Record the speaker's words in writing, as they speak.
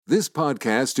This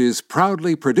podcast is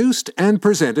proudly produced and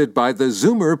presented by the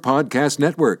Zoomer Podcast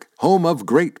Network, home of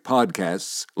great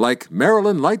podcasts like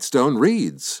Marilyn Lightstone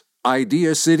Reads,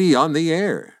 Idea City on the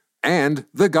Air, and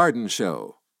The Garden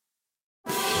Show.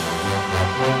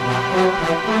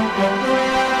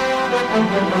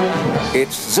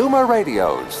 It's Zoomer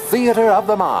Radio's Theater of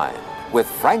the Mind with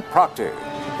Frank Proctor.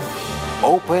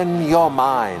 Open your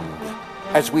mind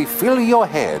as we fill your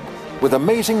head with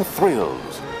amazing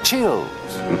thrills, chills,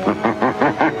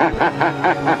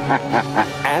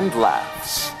 and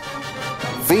laughs.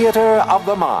 Theater of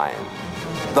the Mind.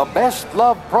 The best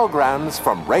love programs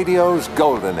from radio's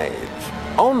golden age.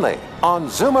 Only on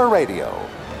Zoomer Radio.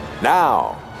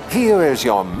 Now, here is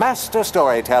your master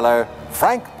storyteller,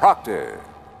 Frank Proctor.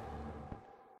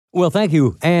 Well, thank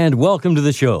you, and welcome to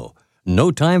the show.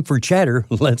 No time for chatter.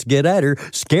 Let's get at her.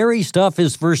 Scary Stuff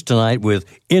is first tonight with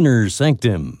Inner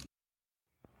Sanctum.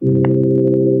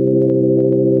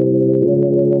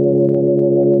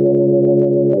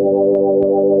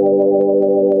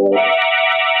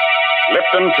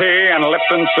 Lipton Tea and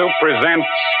Lipton Soup presents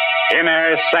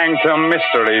Inner Sanctum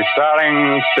Mystery,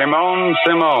 starring Simone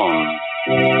Simone.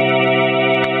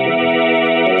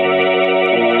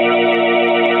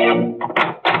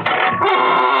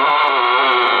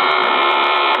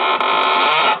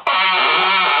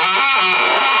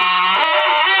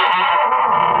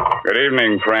 Good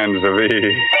evening, friends of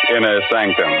the Inner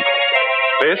Sanctum.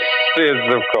 This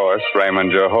is, of course,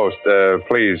 Raymond, your host.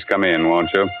 Please come in, won't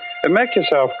you? Make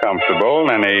yourself comfortable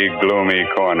in any gloomy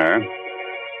corner.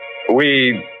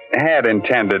 We had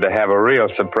intended to have a real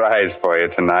surprise for you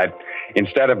tonight.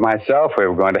 Instead of myself, we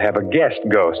were going to have a guest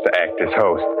ghost to act as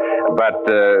host. But,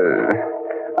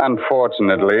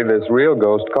 unfortunately, this real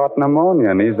ghost caught pneumonia,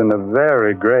 and he's in a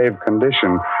very grave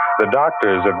condition. The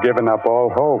doctors have given up all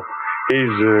hope.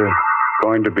 He's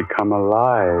going to become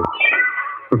alive.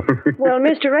 Well,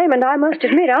 Mr. Raymond, I must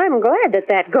admit I'm glad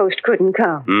that ghost couldn't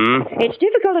come. It's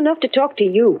difficult enough to talk to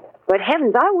you, but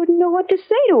heavens, I wouldn't know what to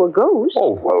say to a ghost.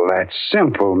 Oh, well, that's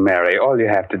simple, Mary. All you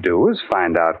have to do is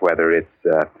find out whether it's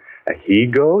a he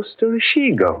ghost or a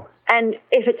she ghost. And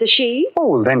if it's a she?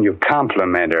 Oh, then you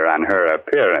compliment her on her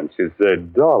appearance. You say,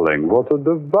 darling, what a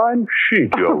divine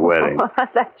sheet you're wearing.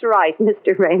 That's right,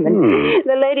 Mr. Raymond.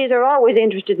 The ladies are always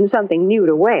interested in something new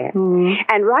to wear.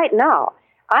 And right now,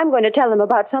 I'm going to tell them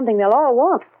about something they'll all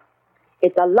want.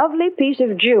 It's a lovely piece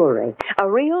of jewelry, a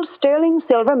real sterling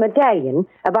silver medallion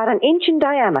about an inch in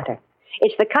diameter.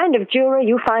 It's the kind of jewelry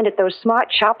you find at those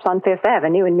smart shops on Fifth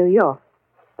Avenue in New York.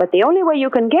 But the only way you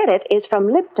can get it is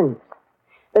from Lipton's.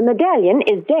 The medallion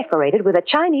is decorated with a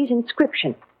Chinese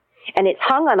inscription, and it's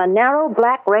hung on a narrow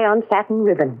black rayon satin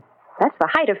ribbon. That's the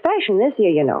height of fashion this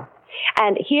year, you know.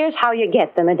 And here's how you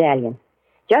get the medallion.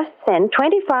 Just send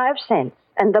 25 cents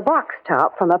and the box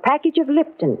top from a package of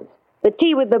Lipton's, the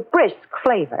tea with the brisk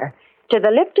flavor, to the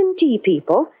Lipton Tea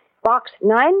People, Box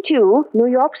 92, New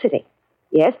York City.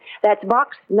 Yes, that's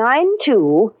Box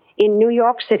 92 in New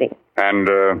York City. And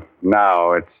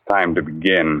now it's time to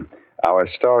begin. Our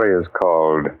story is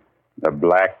called The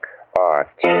Black Art.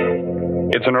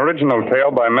 It's an original tale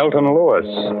by Milton Lewis,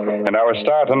 and our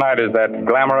star tonight is that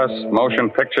glamorous motion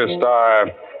picture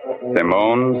star,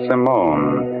 Simone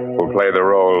Simone, who'll play the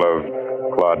role of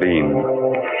Claudine.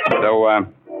 So,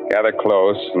 gather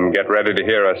close and get ready to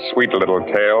hear a sweet little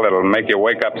tale that'll make you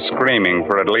wake up screaming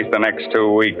for at least the next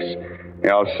 2 weeks. You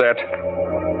all set?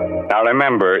 Now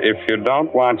remember, if you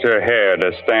don't want your hair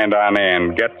to stand on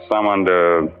end, get someone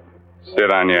to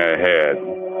sit on your head.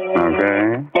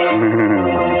 Okay?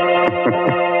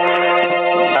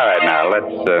 All right, now,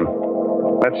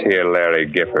 let's hear Larry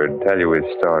Gifford tell you his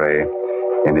story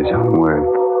in his own words.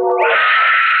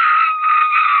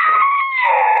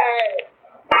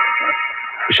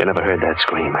 Wish I never heard that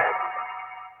scream.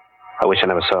 I wish I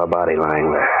never saw a body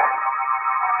lying there.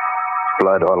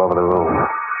 Blood all over the room.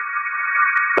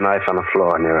 The knife on the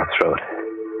floor near her throat.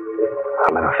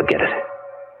 I'll never forget it.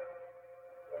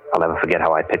 I'll never forget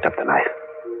how I picked up the knife.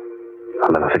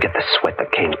 I'll never forget the sweat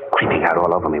that came creeping out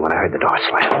all over me when I heard the door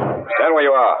slam. Stand where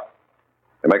you are.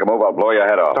 You make a move, I'll blow your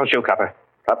head off. Don't shoot, Copper.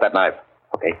 Drop that knife.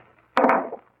 Okay.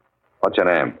 What's your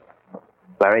name?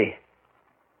 Larry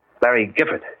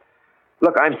Gifford.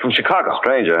 Look, I'm from Chicago.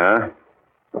 Stranger, huh?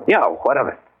 Yeah, what of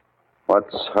it?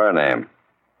 What's her name?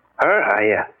 Her?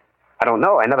 I don't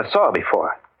know. I never saw her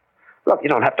before. Look, you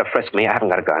don't have to frisk me. I haven't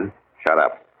got a gun. Shut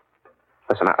up.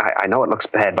 Listen, I know it looks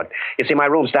bad, but you see, my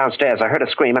room's downstairs. I heard a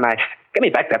scream, and Give me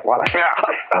back that wallet.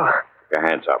 Your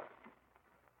hands up.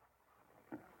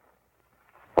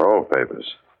 Parole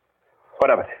papers.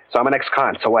 What of it? So I'm an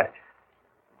ex-con, so what?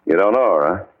 You don't know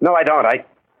her, huh? No, I don't.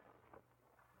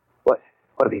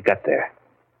 What have you got there?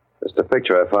 Just a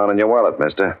picture I found in your wallet,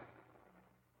 mister.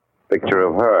 Picture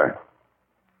of her.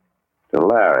 To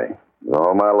Larry. With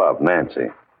all my love,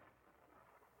 Nancy.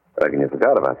 Reckon you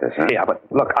forgot about this, huh? Yeah, but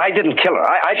look, I didn't kill her.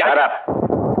 Shut up!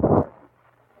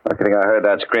 I think I heard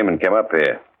that scream and came up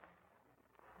here.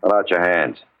 Hold out your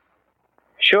hands.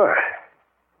 Sure.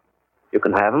 You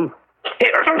can have them.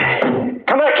 Here. Come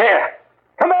back here!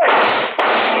 Come back!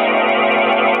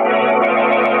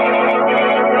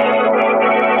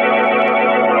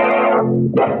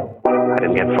 I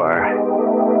didn't get far.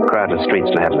 The crowd in the streets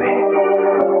nabbed me.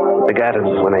 They gathered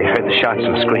when they heard the shots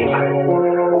and scream.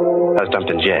 I was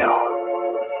dumped in jail.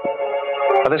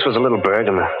 Well, this was a little burg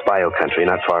in the bayou country,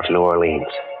 not far from New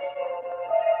Orleans.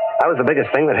 I was the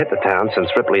biggest thing that hit the town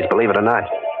since Ripley's Believe It or Not.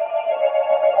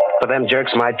 For them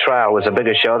jerks, my trial was a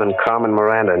bigger show than Carmen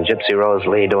Miranda and Gypsy Rose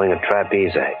Lee doing a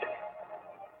trapeze act.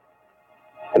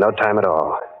 In no time at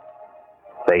all,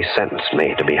 they sentenced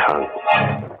me to be hung.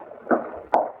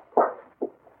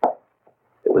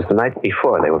 It was the night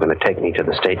before they were going to take me to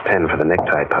the state pen for the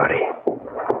necktie party.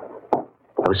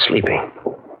 I was sleeping,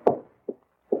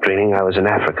 dreaming I was in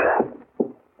Africa.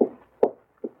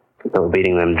 They were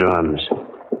beating them drums,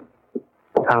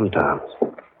 tom-toms.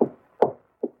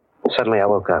 Suddenly I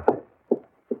woke up.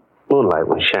 Moonlight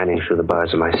was shining through the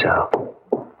bars of my cell.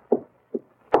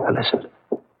 I listened.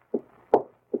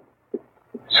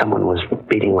 Someone was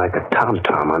beating like a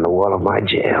tom-tom on the wall of my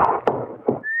jail.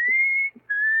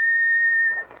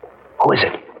 Who is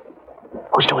it?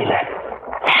 Who's doing that?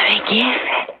 Larry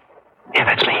Gifford. Yeah,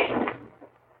 that's me.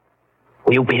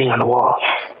 Were you beating on the wall?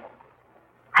 Yes.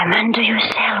 I'm under your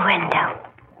cell window.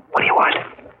 What do you want?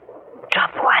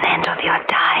 Drop one end of your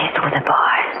tie through the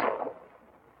bars.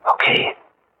 Okay.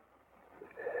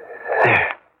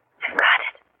 There. I've got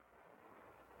it.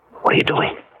 What are you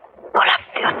doing? Pull up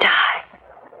your tie.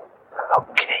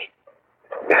 Okay.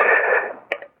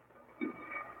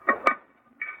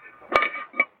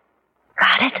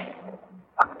 Got it?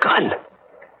 A gun?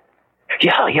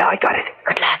 Yeah, I got it.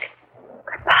 Good luck.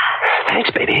 Goodbye.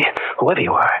 Thanks, baby. Whoever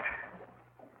you are.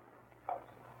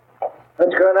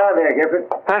 What's going on there, Gifford?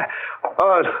 Huh?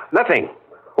 Oh, nothing.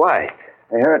 Why?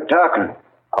 I heard talking.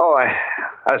 Oh, I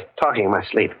was talking in my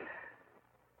sleep.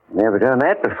 Never done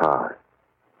that before.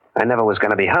 I never was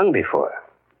going to be hung before.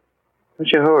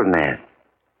 What you holding there?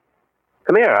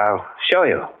 Come here, I'll show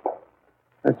you.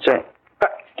 Let's say.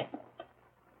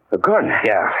 A gun?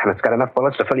 Yeah, and it's got enough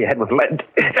bullets to fill your head with lead.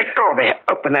 Go there.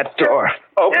 Open that door.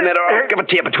 Open it or I'll give it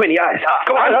to you between the eyes.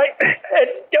 Go on.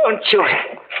 Don't shoot.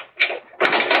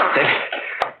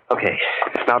 Okay,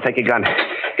 now take your gun.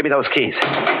 Give me those keys.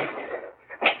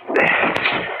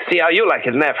 See how you like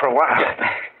it in there for a while.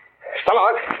 Come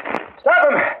on.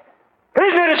 Stop him!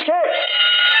 Prisoner escape!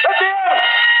 Let me out!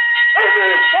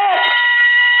 Prisoner escape!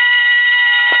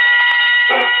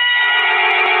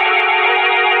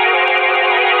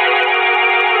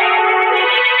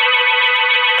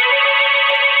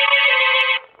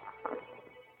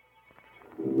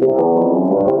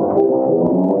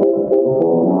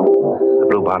 The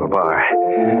Blue Bottle Bar.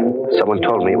 Someone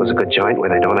told me it was a good joint where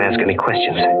they don't ask any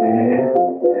questions.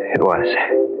 It was.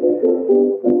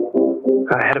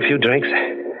 I had a few drinks.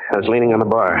 I was leaning on the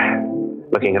bar,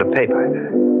 looking at a paper.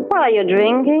 What are you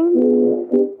drinking?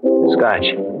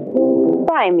 Scotch.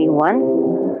 Buy me one.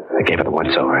 I gave her the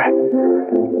once-over.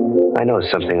 I know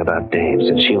something about dames,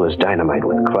 and she was dynamite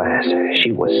with class.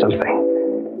 She was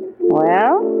something.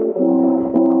 Well?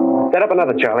 Set up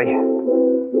another, Charlie.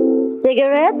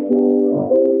 Cigarette?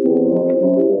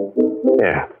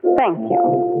 Here. Thank you.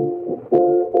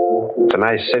 It's a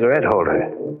nice cigarette holder.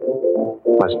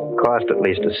 Must cost at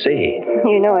least a C.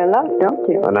 You know I love, don't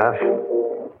you? Enough.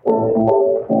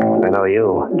 I know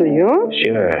you. Do you?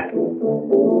 Sure.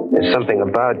 There's something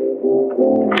about...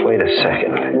 Wait a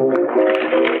second.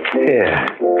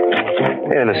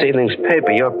 Here in this evening's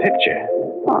paper, your picture.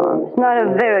 Oh, it's not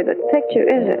a very good picture,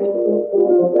 is it?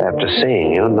 After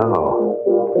seeing you, no.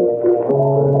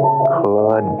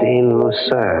 Claudine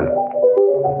Lucerne,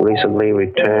 recently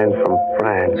returned from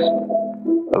France,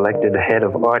 elected head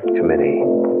of art committee.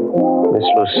 Miss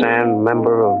Lucerne,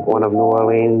 member of one of New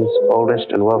Orleans'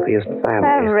 oldest and wealthiest I've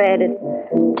families. read it.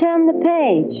 Turn the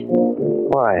page.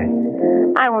 Why?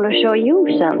 I want to show you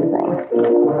something.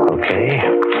 Okay.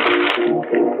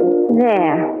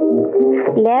 There.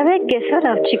 Larry Gifford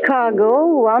of Chicago,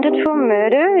 wanted for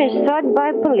murder, is sought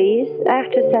by police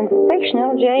after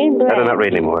sensational jailbreak. Better not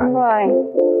read anymore. Why?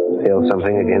 Feel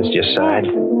something against your side?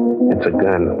 It's a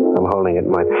gun. I'm holding it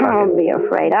in my pocket. Don't be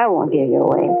afraid. I won't give you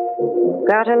away.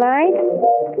 Got a light?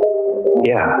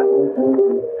 Yeah.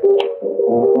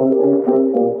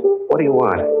 What do you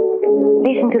want?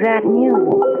 Listen to that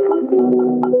music.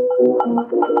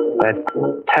 That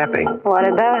tapping. What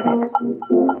about it?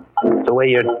 The way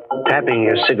you're tapping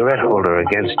your cigarette holder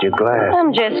against your glass.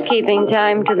 I'm just keeping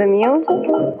time to the music.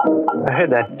 I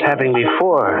heard that tapping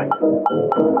before.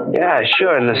 Yeah,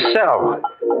 sure, in the cell.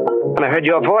 And I heard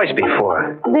your voice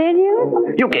before. Did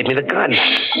you? You gave me the gun.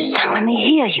 Now let me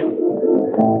hear you.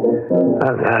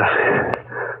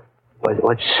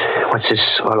 What's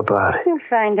this all about? You'll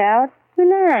find out.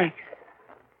 Relax.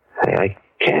 I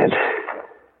can't.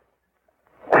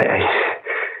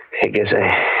 I guess I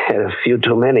had a few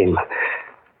too many.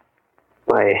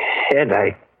 My head,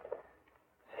 I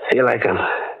feel like I'm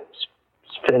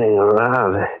spinning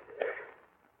around,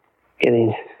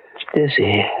 getting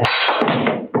dizzy.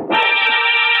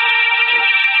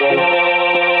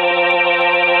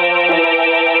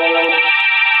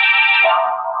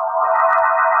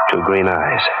 Two green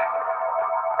eyes,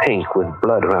 pink with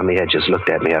blood around the edges, looked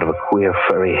at me out of a queer,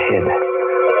 furry head.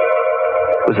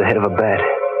 It was the head of a bat.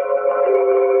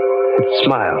 It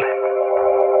smiled.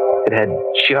 It had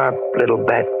sharp little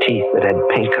bat teeth that had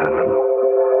pink on them.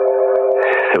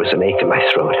 There was an ache in my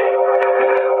throat.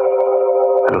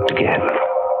 I looked again.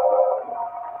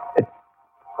 It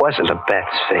wasn't a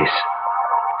bat's face.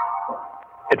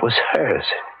 It was hers.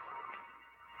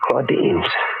 Claudine's.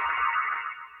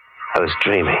 I was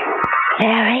dreaming.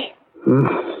 Larry?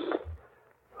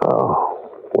 Oh,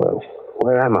 well,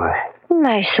 where am I?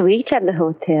 My suite at the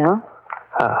hotel.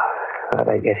 How'd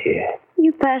I get here?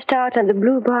 You passed out on the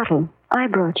blue bottle. I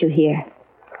brought you here.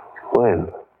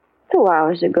 When? 2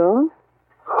 hours ago.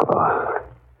 Oh,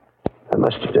 I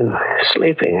must have been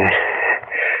sleeping. I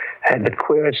had the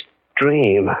queerest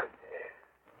dream.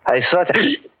 I thought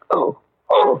that... Oh.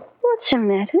 What's the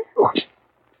matter?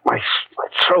 My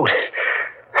throat.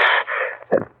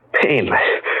 That pain,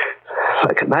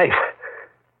 like a knife.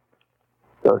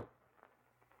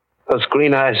 Those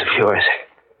green eyes of yours.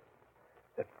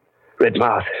 That red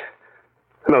mouth.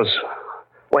 And those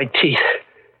white teeth.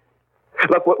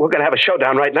 Look, we're going to have a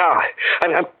showdown right now.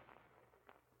 I'm...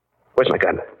 Where's my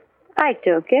gun? I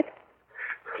took it.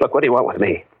 Look, what do you want with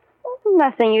me?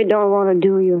 Nothing you don't want to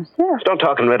do yourself. Don't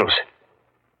talk in riddles.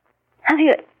 Have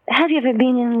you ever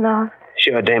been in love?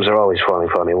 Sure, dames are always falling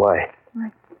for me. Why?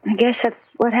 I guess that's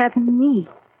what happened to me.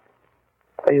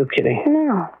 Are you kidding?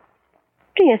 No.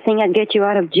 Do you think I'd get you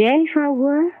out of jail if I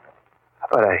were?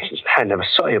 But I never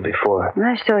saw you before.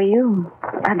 I saw you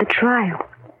at the trial.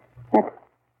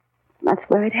 That's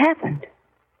where it happened.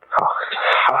 Oh,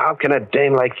 how can a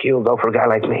dame like you go for a guy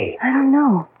like me? I don't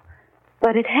know.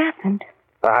 But it happened.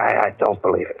 I don't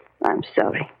believe it. I'm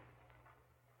sorry.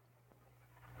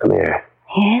 Come here.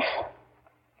 Yes?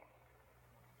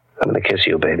 I'm going to kiss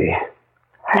you, baby.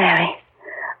 Larry.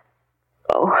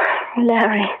 Oh,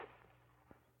 Larry.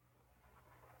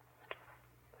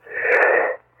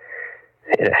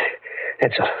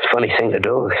 It's a funny thing to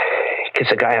do.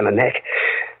 Kiss a guy on the neck.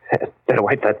 Then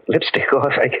wipe that lipstick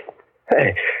off.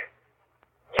 Hey.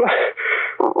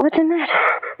 What's the matter?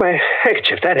 My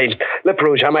handkerchief. That ain't lip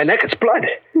rouge on my neck. It's blood.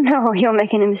 No, you're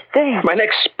making a mistake. My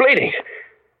neck's bleeding.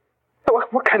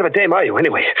 What kind of a dame are you,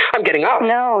 anyway? I'm getting out.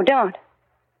 No, don't.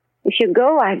 If you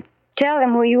go, I'd tell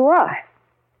them who you are.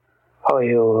 Oh,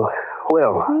 you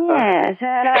will? Yes,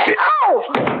 and I... Ow!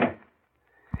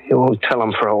 You won't tell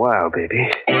them for a while, baby.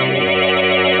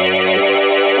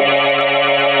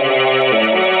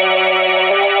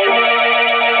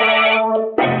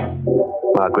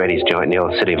 Ma Grady's joint in the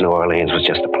old city of New Orleans was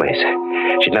just a place.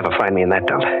 She'd never find me in that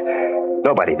dump.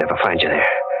 Nobody'd ever find you there.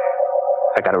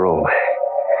 I got a room.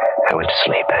 I went to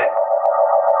sleep.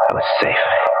 I was safe.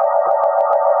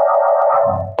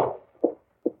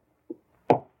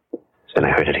 Then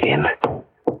I heard it again.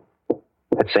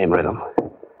 That same rhythm.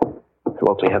 It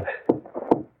woke me up.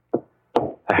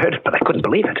 I heard it, but I couldn't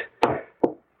believe it.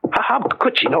 How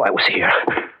could she know I was here?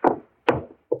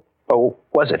 Or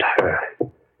was it her?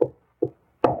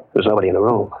 There was nobody in the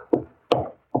room.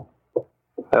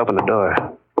 I opened the door.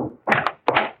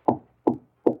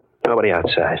 Nobody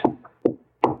outside.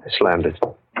 I slammed it.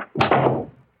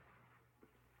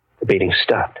 The beating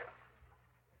stopped.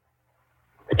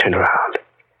 I turned around.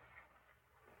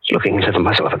 Looking into the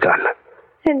muzzle of a gun.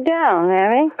 Sit down,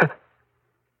 Larry.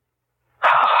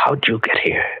 How'd you get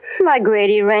here? My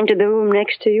Grady ran to the room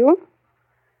next to you.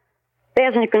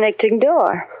 There's a connecting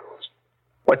door.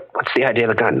 What's the idea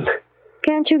of the gun?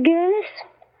 Can't you guess?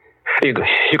 You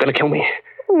gonna kill me?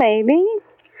 Maybe.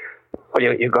 Well,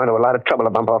 you're going to a lot of trouble to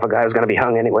bump off a guy who's gonna be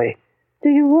hung anyway. Do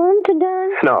you want to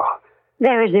die? No.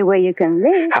 There is a way you can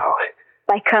live. How?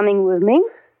 By coming with me.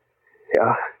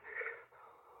 Yeah?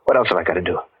 What else have I got to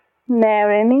do?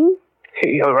 Marry me.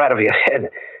 You're out of your head.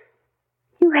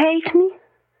 You hate me?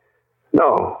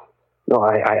 No. No,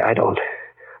 I don't.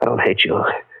 I don't hate you.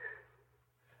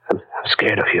 I'm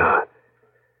scared of you.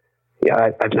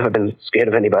 Yeah, I've never been scared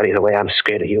of anybody the way I'm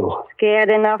scared of you.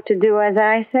 Scared enough to do as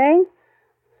I say?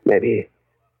 Maybe.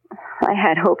 I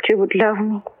had hoped you would love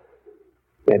me.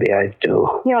 Maybe I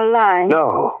do. You're lying.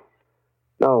 No,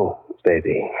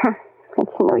 baby.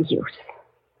 It's no use.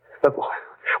 Look,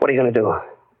 what are you going to do?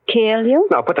 Kill you?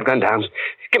 No, put the gun down.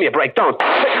 Give me a break. Don't.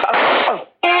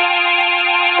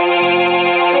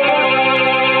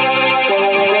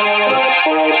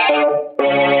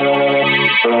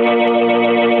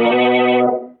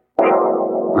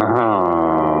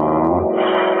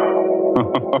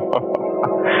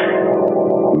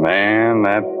 Man,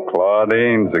 that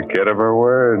Claudine's a kid of her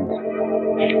words.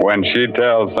 When she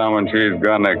tells someone she's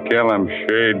gonna kill him,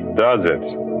 she does it.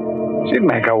 She'd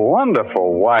make a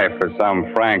wonderful wife for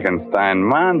some Frankenstein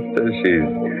monster.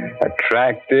 She's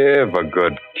attractive, a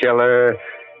good killer,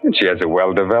 and she has a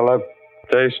well-developed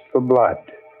taste for blood.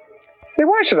 Hey,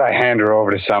 why should I hand her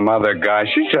over to some other guy?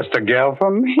 She's just a gal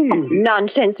for me.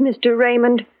 Nonsense, Mr.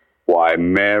 Raymond. Why,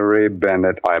 Mary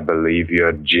Bennett, I believe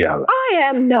you're jealous. I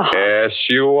am not. Yes,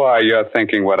 you are. You're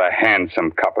thinking what a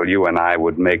handsome couple you and I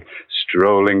would make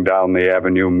strolling down the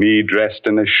avenue, me dressed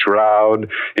in a shroud,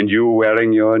 and you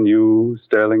wearing your new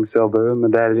sterling silver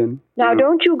medallion. Now,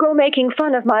 don't you go making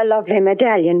fun of my lovely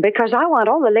medallion, because I want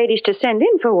all the ladies to send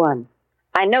in for one.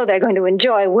 I know they're going to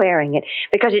enjoy wearing it,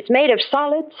 because it's made of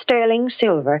solid sterling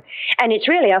silver, and it's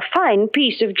really a fine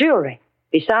piece of jewelry.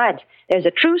 Besides, there's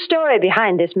a true story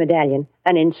behind this medallion,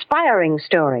 an inspiring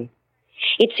story.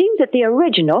 It seems that the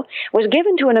original was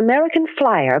given to an American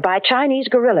flyer by Chinese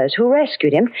guerrillas who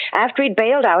rescued him after he'd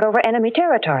bailed out over enemy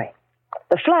territory.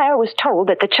 The flyer was told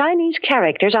that the Chinese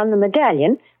characters on the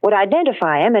medallion would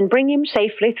identify him and bring him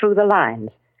safely through the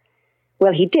lines.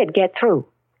 Well, he did get through,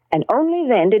 and only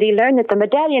then did he learn that the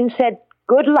medallion said,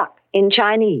 "Good luck," in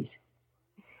Chinese.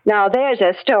 Now, there's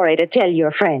a story to tell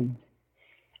your friends.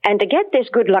 And to get this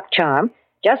good luck charm,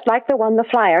 just like the one the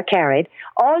flyer carried,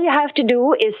 all you have to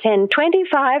do is send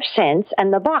 25 cents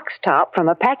and the box top from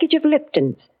a package of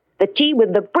Lipton's, the tea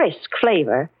with the brisk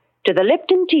flavor, to the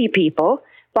Lipton Tea People,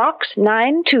 Box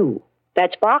 92.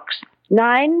 That's Box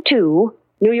 92,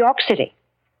 New York City.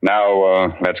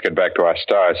 Now, let's get back to our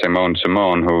star,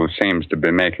 Simone, who seems to be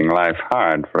making life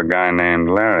hard for a guy named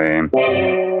Larry.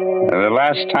 The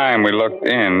last time we looked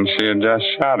in, she had just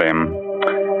shot him.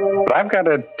 But I've got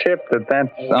a tip that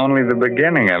that's only the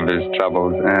beginning of his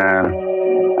troubles.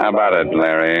 How about it,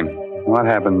 Larry? What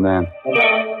happened then?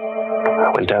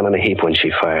 I went down in a heap when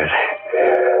she fired.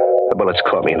 The bullets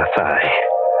caught me in the thigh.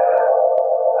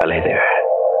 I lay there,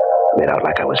 made out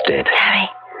like I was dead.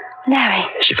 Larry.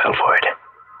 She fell for it.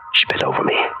 She bent over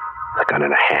me, a gun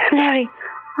in her hand. Larry,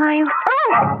 are you...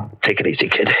 Oh! Take it easy,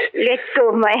 kid. Let go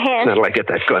of my hand. Not till I get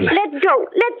that gun. Let go.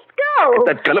 Let's go. Get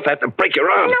that gun if I have to break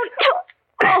your arm. No, don't.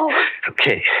 Oh.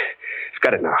 Okay. I've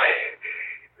got it now.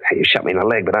 You shot me in the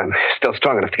leg, but I'm still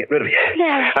strong enough to get rid of you.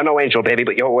 Larry. I'm no angel, baby,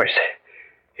 but you're worse.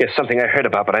 Here's something I heard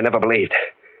about, but I never believed.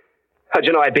 How'd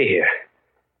you know I'd be here?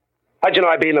 How'd you know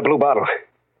I'd be in the blue bottle?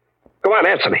 Go on,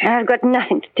 answer me. I've got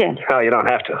nothing to tell you. Oh, you don't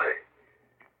have to.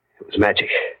 It was magic.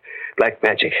 Black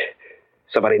magic.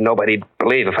 Somebody nobody'd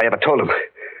believe if I ever told them.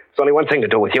 There's only one thing to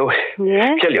do with you.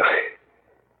 Yes? Kill you.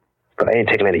 But I ain't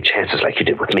taking any chances like you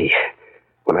did with me.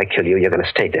 When I kill you, you're going to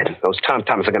stay dead. Those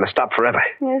tom-toms are going to stop forever.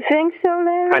 You think so,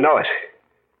 Larry? I know it.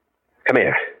 Come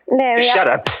here. Larry, Shut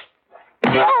up.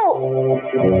 Oh!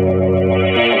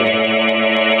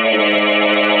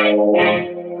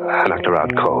 I knocked her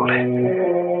out cold.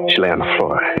 She lay on the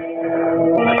floor.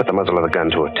 I put the muzzle of the gun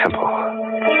to her temple.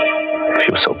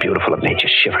 She was so beautiful it made you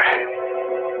shiver.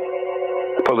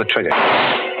 I pulled the trigger.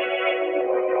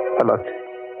 I looked.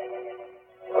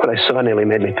 What I saw nearly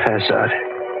made me pass out.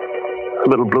 A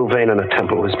little blue vein on her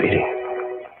temple was beating.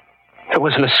 There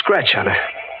wasn't a scratch on her.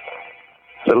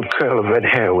 A little curl of red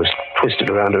hair was twisted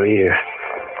around her ear.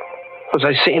 Was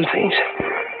I seeing things?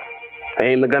 I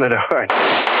aimed the gun at her heart.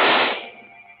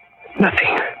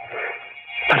 Nothing.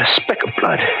 Not a speck of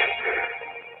blood.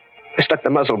 I stuck the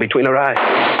muzzle between her eyes.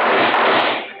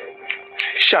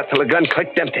 Shot till the gun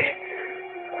clicked empty.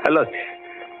 I looked.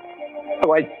 The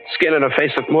white skin on her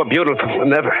face looked more beautiful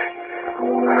than ever.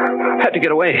 I had to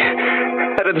get away.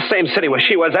 Out of the same city where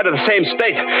she was, out of the same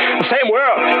state, the same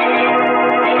world.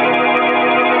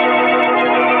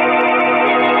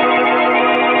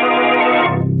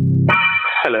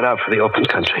 I let out for the open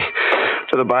country,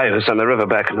 to the bayous on the river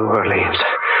back in New Orleans.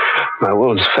 My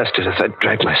wounds festered as I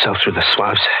dragged myself through the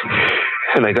swamps,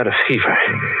 and I got a fever.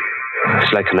 It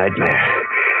was like a nightmare.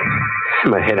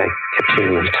 In my head, I kept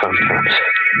hearing them tom-toms.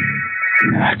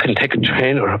 I couldn't take a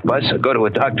train or a bus or go to a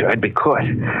doctor. I'd be caught.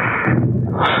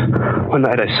 One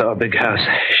night I saw a big house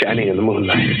shining in the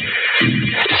moonlight.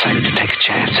 I decided to take a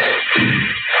chance.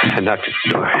 I knocked at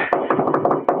the door.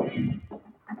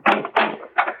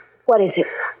 What is it?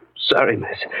 Sorry,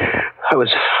 miss. I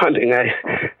was hunting. I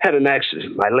had an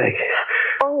accident in my leg.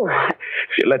 Oh.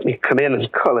 If you let me come in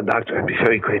and call a doctor, I'd be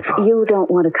very grateful. You don't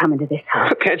want to come into this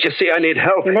house. Can't you see I need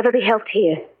help? You'll never be helped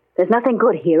here. There's nothing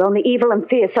good here, only evil and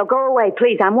fear. So go away,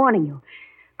 please. I'm warning you.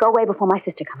 Go away before my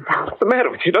sister comes out. What's the matter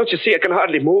with you? Don't you see I can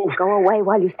hardly move? Go away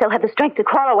while you still have the strength to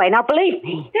crawl away. Now, believe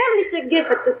me. Tell Mr.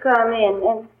 Gifford to come in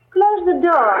and close the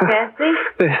door, Cassie.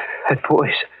 That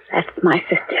voice. That's my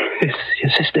sister. It's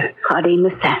your sister. Claudine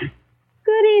Lassan.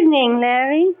 Good evening,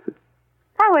 Larry.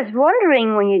 I was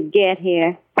wondering when you'd get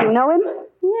here. You know him?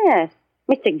 Yes.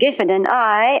 Mr. Gifford and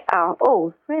I are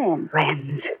old friends.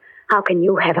 Friends? How can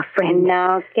you have a friend?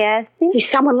 Now, Cassie. He's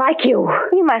someone like you.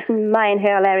 You mustn't mind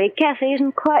her, Larry. Cassie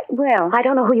isn't quite well. I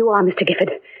don't know who you are, Mr.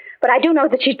 Gifford, but I do know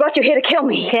that she's brought you here to kill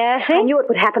me. Cassie? I knew it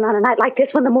would happen on a night like this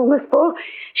when the moon was full.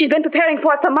 She's been preparing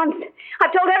for it for months.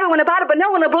 I've told everyone about it, but no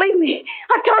one will believe me.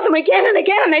 I've told them again and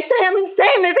again, and they say I'm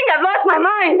insane. They think I've lost my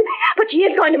mind. But she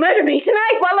is going to murder me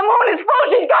tonight while the moon is full.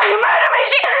 She's going to murder me.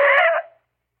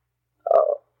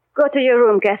 Oh, go to your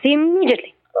room, Cassie,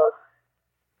 immediately. Oh.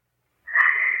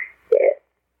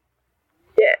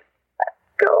 Yes.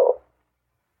 Go.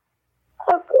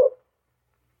 I'll go.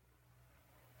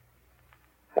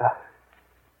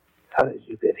 How did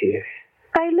you get here?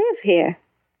 I live here.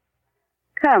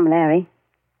 Come, Larry.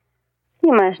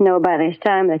 You must know by this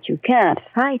time that you can't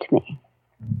fight me.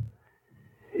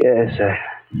 Yes,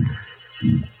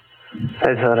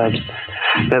 I thought I'd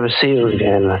never see you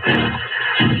again.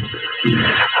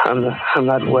 I'm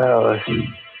not well.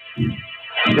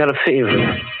 I've got a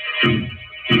fever.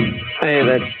 Hey,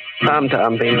 that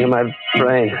tom-tom beating in my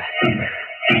brain.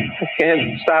 I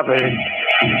can't stop it.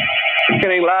 It's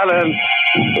getting louder and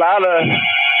louder.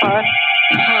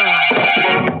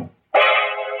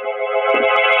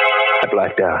 I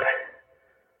blacked out.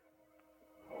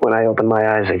 When I opened my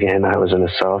eyes again, I was in a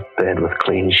soft bed with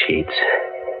clean sheets.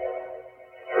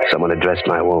 Someone had dressed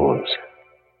my wounds.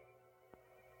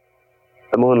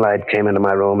 The moonlight came into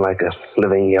my room like a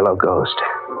living yellow ghost.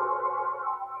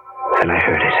 And I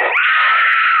heard it.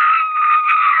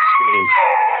 Scream.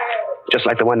 Just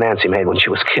like the one Nancy made when she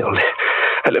was killed.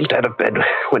 I limped out of bed,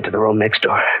 went to the room next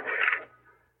door.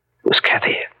 It was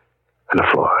Kathy on the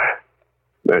floor,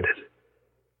 murdered.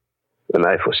 The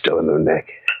knife was still in her neck.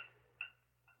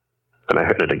 And I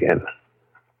heard it again.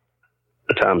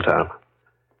 The tom-tom.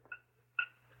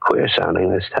 Queer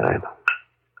sounding this time.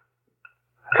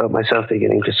 I felt myself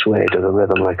beginning to sway to the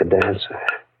rhythm like a dancer.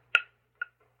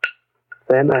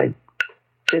 Then I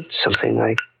did something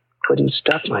I couldn't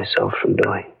stop myself from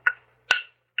doing.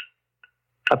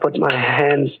 I put my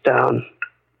hands down,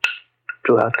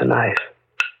 drew out the knife.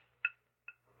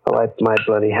 I wiped my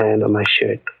bloody hand on my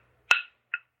shirt.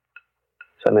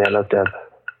 Suddenly I looked up.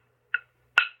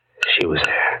 She was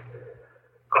there.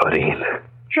 Claudine.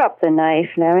 Drop the knife,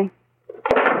 Larry.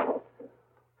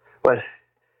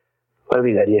 What have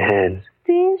you got in your hands?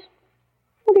 These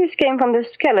came from the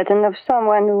skeleton of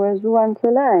someone who was once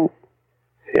alive.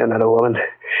 You're not a woman.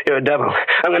 You're a devil.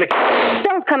 I'm going to...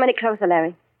 Don't come any closer,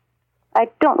 Larry. I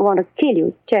don't want to kill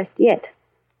you just yet.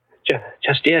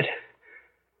 Just yet?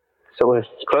 So we're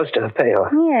close to the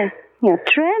payoff. Yes. You're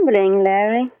trembling,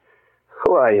 Larry.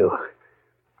 Who are you?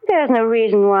 There's no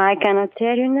reason why I cannot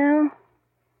tell you now.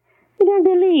 You don't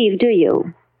believe, do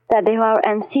you, that there are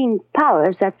unseen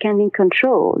powers that can be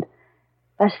controlled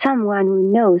by someone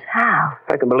who knows how?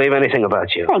 I can believe anything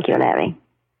about you. Thank you, Larry.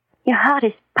 Your heart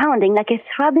is pounding like a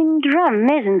throbbing drum,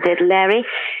 isn't it, Larry?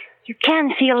 You can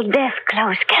feel death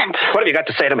close, can't you? What have you got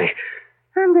to say to me?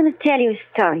 I'm going to tell you a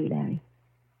story, Larry.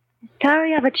 The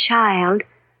story of a child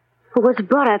who was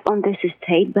brought up on this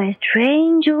estate by a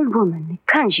strange old woman,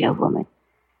 a conjure woman.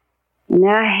 In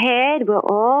her head were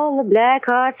all the black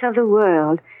arts of the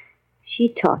world.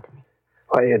 She taught me.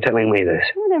 Why are you telling me this?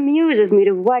 It amuses me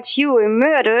to watch you, a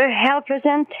murderer, helpless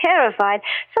and terrified.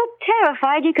 So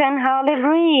terrified you can hardly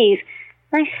breathe.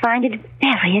 I find it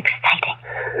very exciting.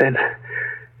 Then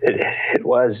it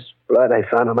was blood I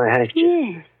found on my handkerchief.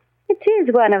 Yes. It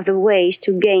is one of the ways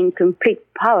to gain complete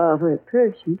power over a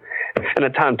person. And a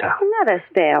tom-tom. Another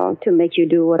spell to make you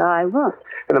do what I want.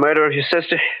 And the murder of your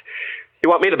sister? You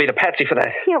want me to be the patsy for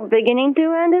that? You're beginning to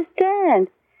understand.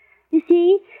 You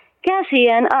see, Cassie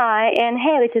and I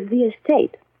inherited the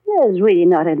estate. There's really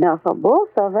not enough for both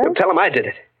of us. Tell him I did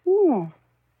it. Yes.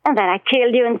 And that I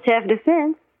killed you in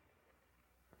self-defense.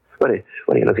 What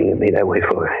are you looking at me that way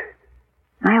for?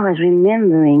 I was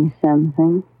remembering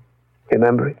something.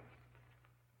 Remembering?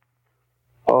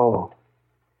 Oh.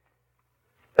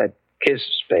 That kiss,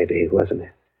 baby, wasn't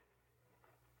it?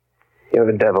 You're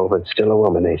a devil, but still a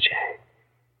woman, ain't you?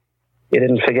 You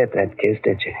didn't forget that kiss,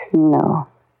 did you? No.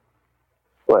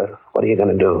 Well, what are you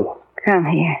going to do? Come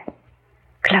here.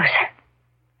 Closer.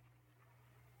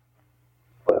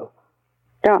 Well?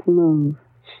 Don't move.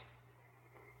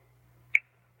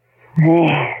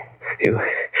 There. You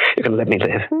can let me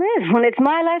live. Live? Well, it's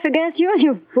my life against yours,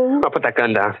 you fool. I'll put that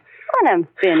gun down. Well, I'm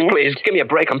finished. Please, give me a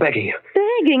break. I'm begging you.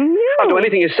 Begging you? I'll do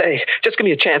anything you say. Just give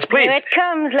me a chance, please. Here it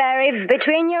comes, Larry,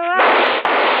 between your eyes.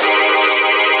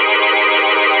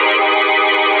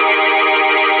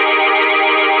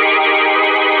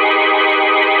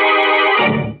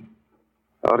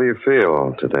 How do you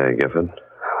feel today, Gifford?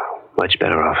 Much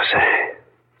better, officer.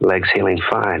 Leg's healing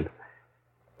fine.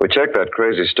 We checked that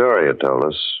crazy story you told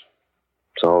us.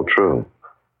 It's all true.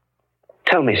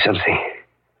 Tell me something.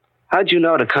 How'd you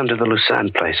know to come to the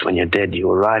Lucerne place when you did?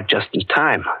 You arrived just in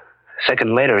time. A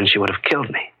second later and she would have killed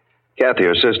me. Kathy,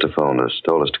 your sister, phoned us,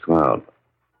 told us to come out.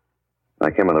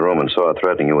 I came in the room and saw her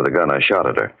threatening you with a gun. I shot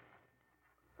at her.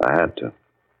 I had to.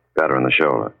 Got her in the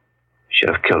shoulder. Should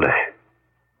have killed her.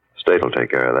 State will take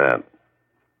care of that.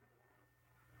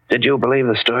 Did you believe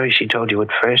the story she told you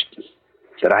at first?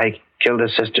 That I killed her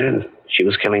sister and she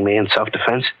was killing me in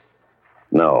self-defense?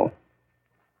 No.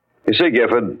 You see,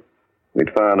 Gifford,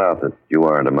 we'd found out that you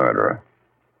weren't a murderer.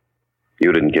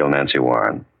 You didn't kill Nancy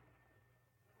Warren.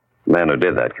 The man who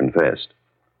did that confessed.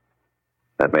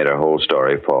 That made her whole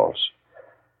story false.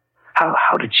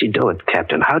 How did she do it,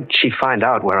 Captain? How did she find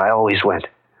out where I always went?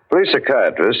 Police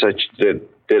psychiatrist said she did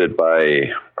it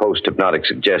by post-hypnotic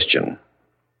suggestion.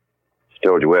 She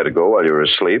told you where to go while you were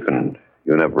asleep, and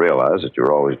you never realized that you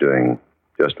were always doing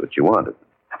just what you wanted.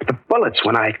 But the bullets,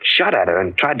 when I shot at her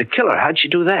and tried to kill her, how'd she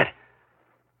do that?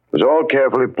 It was all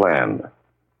carefully planned.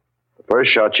 The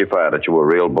first shot she fired at you were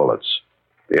real bullets.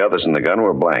 The others in the gun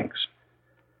were blanks.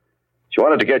 She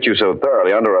wanted to get you so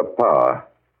thoroughly under her power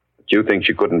that you think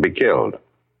she couldn't be killed.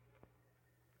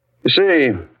 You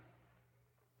see,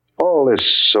 all this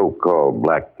so-called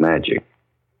black magic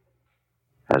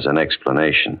has an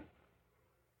explanation.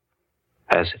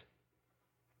 Has it?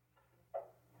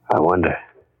 I wonder.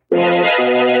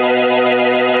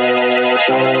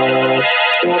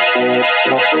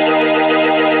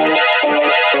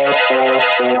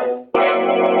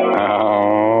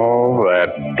 Oh,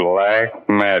 that black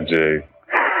magic.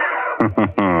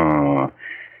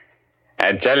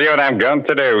 I tell you what I'm going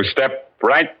to do. Step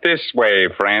right this way,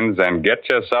 friends, and get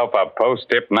yourself a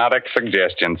post-hypnotic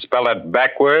suggestion. Spell it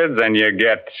backwards and you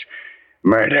get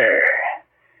murder.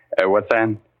 What's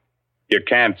that? You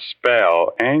can't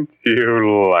spell. Ain't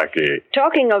you lucky?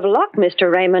 Talking of luck, Mr.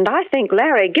 Raymond, I think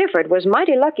Larry Gifford was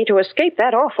mighty lucky to escape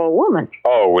that awful woman.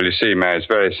 Oh, well, you see, Mary, it's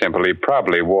very simple. He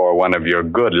probably wore one of your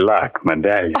good luck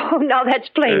medallions. Oh, now that's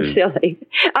plain silly.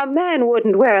 A man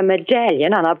wouldn't wear a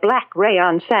medallion on a black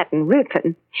rayon satin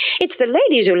ribbon. It's the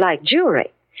ladies who like jewelry.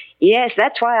 Yes,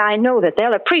 that's why I know that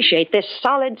they'll appreciate this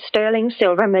solid sterling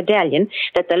silver medallion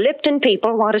that the Lipton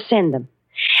people want to send them.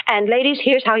 And, ladies,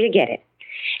 here's how you get it.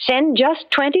 Send just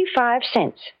 25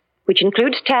 cents, which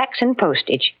includes tax and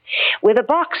postage, with a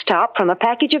box top from a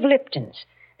package of Lipton's,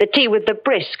 the tea with the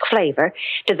brisk flavor,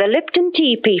 to the Lipton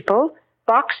Tea People,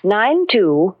 Box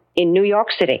 92 in New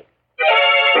York City.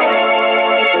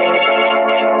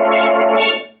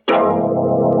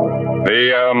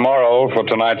 The moral for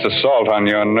tonight's assault on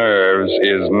your nerves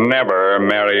is never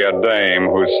marry a dame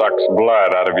who sucks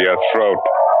blood out of your throat.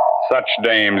 Such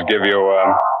dames give you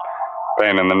a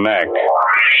pain in the neck.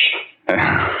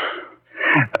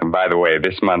 By the way,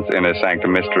 this month's Inner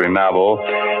Sanctum Mystery novel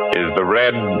is The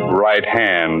Red Right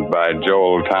Hand by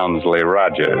Joel Townsley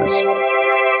Rogers.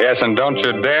 Yes, and don't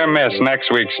you dare miss next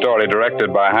week's story,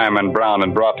 directed by Hyman Brown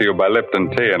and brought to you by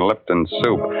Lipton Tea and Lipton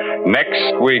Soup.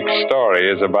 Next week's story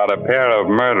is about a pair of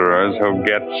murderers who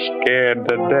get scared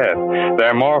to death.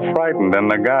 They're more frightened than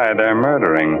the guy they're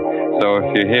murdering. So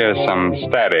if you hear some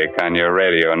static on your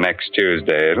radio next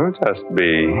Tuesday, it'll just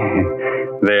be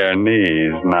their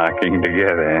knees knocking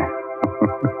together.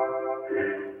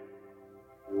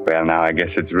 Well, now I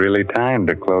guess it's really time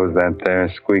to close that there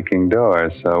squeaking door,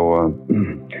 so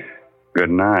good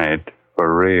night,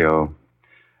 for real.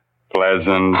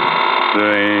 Pleasant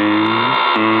dreams.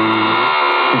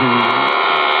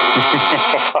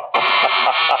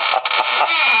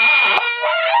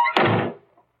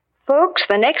 Folks,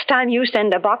 the next time you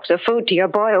send a box of food to your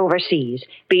boy overseas,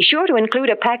 be sure to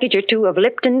include a package or two of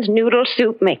Lipton's Noodle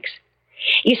Soup Mix.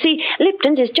 You see,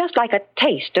 Lipton's is just like a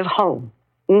taste of home.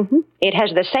 Mm-hmm. It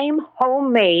has the same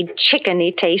homemade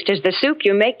chickeny taste as the soup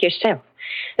you make yourself.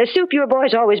 The soup your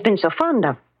boy's always been so fond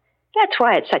of. That's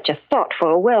why it's such a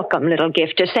thoughtful, welcome little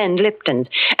gift to send Lipton's.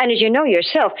 And as you know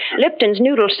yourself, Lipton's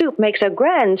noodle soup makes a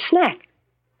grand snack.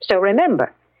 So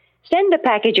remember, send a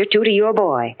package or two to your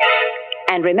boy.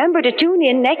 And remember to tune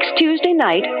in next Tuesday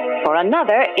night for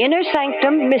another Inner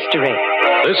Sanctum Mystery.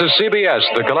 This is CBS,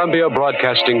 the Columbia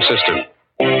Broadcasting System.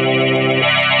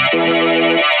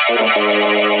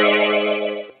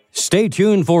 Stay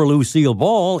tuned for Lucille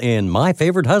Ball in My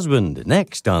Favorite Husband,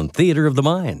 next on Theater of the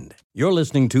Mind. You're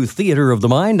listening to Theater of the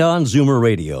Mind on Zoomer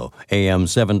Radio, AM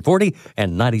 740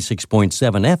 and 96.7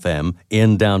 FM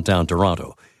in downtown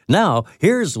Toronto. Now,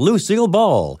 here's Lucille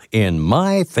Ball in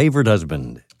My Favorite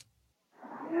Husband.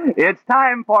 It's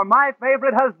time for My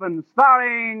Favorite Husband,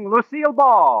 starring Lucille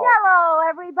Ball. Hello,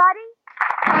 everybody.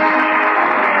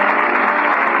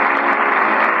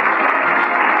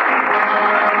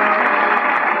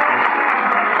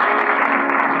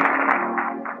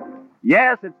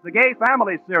 Yes, it's the Gay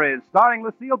Family series, starring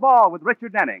Lucille Ball with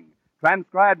Richard Denning.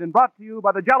 Transcribed and brought to you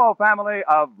by the Jell-O family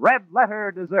of Red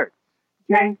Letter Desserts.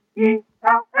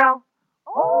 J-E-L-L.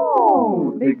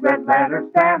 Oh, the big red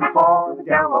letters stand for the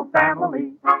Jell-O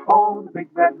family. Oh, the big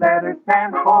red letters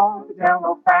stand for the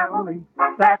Jell-O family.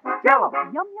 That's Jell-O.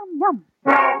 Yum, yum, yum.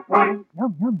 Jell-O pudding.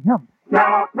 Yum, yum, yum.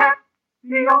 Jell-O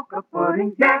tapioca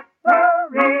pudding.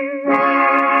 Get-the-ring.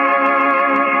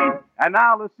 And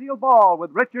now Lucille Ball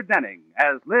with Richard Denning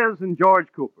as Liz and George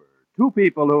Cooper, two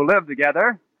people who live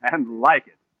together and like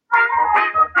it.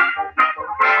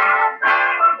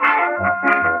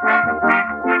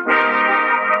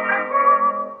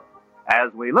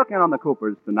 As we look in on the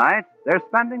Coopers tonight, they're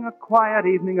spending a quiet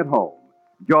evening at home.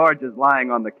 George is lying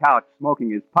on the couch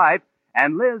smoking his pipe,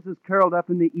 and Liz is curled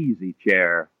up in the easy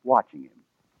chair watching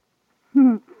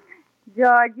him.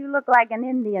 George, you look like an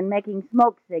Indian making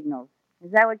smoke signals.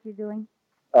 Is that what you're doing?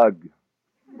 Ugh.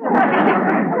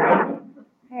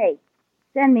 Hey,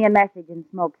 send me a message in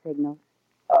smoke signals.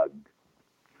 Ugh.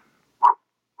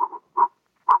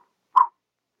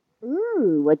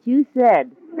 Ooh, what you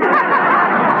said.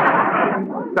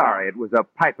 Sorry, it was a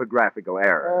typographical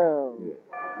error. Oh.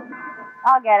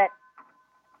 I'll get it.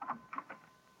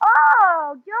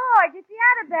 Oh, George, it's the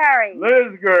Atterbury.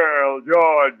 Liz girl,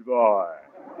 George boy.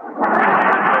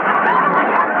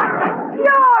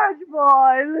 George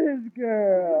boy, Liz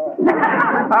girl.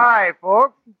 Hi,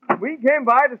 folks. We came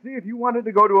by to see if you wanted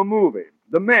to go to a movie.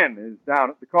 The Men is down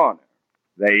at the corner.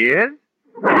 They is?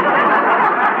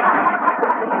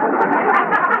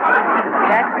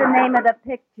 That's the name of the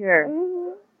picture.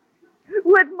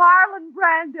 With Marlon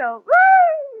Brando.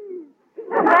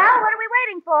 Well, what are we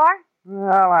waiting for?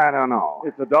 Well, I don't know.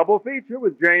 It's a double feature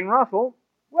with Jane Russell.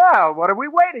 Well, what are we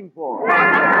waiting for?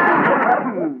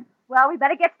 Well, we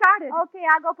better get started. Okay,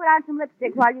 I'll go put on some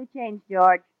lipstick while you change,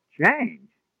 George. Change?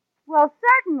 Well,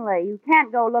 certainly. You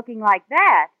can't go looking like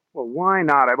that. Well, why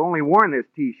not? I've only worn this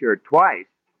T-shirt twice.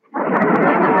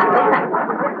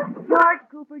 George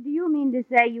Cooper, do you mean to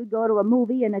say you'd go to a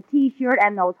movie in a T-shirt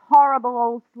and those horrible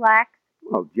old slacks?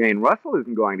 Well, Jane Russell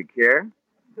isn't going to care.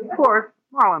 Of course,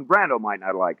 Marlon Brando might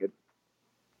not like it.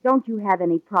 Don't you have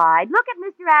any pride? Look at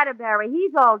Mr. Atterbury.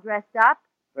 He's all dressed up.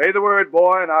 Say the word,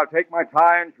 boy, and I'll take my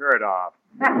tie and shirt off.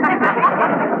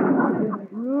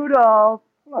 Rudolph.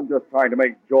 Well, I'm just trying to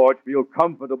make George feel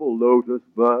comfortable, Lotus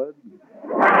Bud.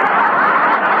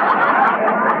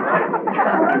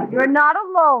 You're not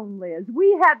alone, Liz.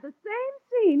 We had the same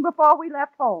scene before we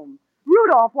left home.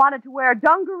 Rudolph wanted to wear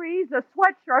dungarees, a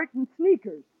sweatshirt, and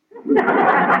sneakers.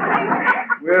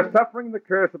 We're suffering the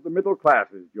curse of the middle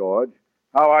classes, George.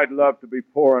 How I'd love to be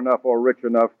poor enough or rich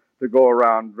enough to go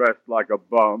around dressed like a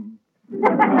bum.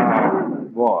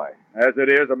 Boy, as it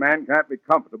is, a man can't be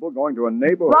comfortable going to a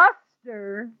neighborhood.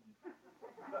 Buster!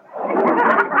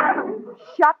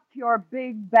 Shut your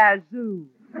big bazoo.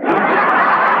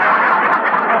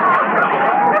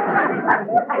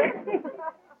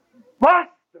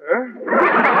 Buster!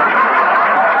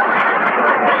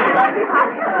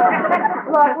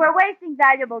 Look, we're wasting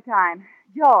valuable time.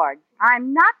 George,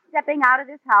 I'm not stepping out of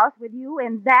this house with you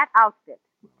in that outfit.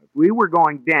 If we were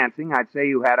going dancing, I'd say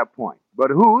you had a point. But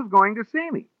who's going to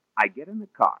see me? I get in the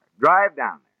car, drive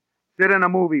down there, sit in a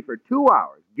movie for 2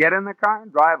 hours, get in the car,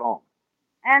 and drive home.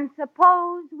 And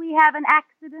suppose we have an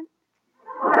accident?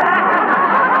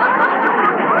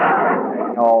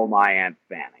 Oh, my Aunt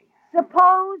Fanny.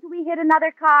 Suppose we hit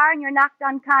another car and you're knocked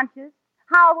unconscious?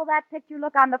 How will that picture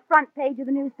look on the front page of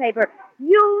the newspaper?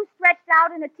 You stretched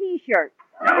out in a T-shirt.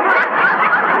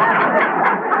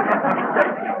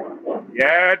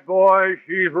 Yeah, boy,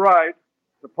 she's right.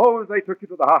 Suppose they took you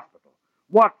to the hospital.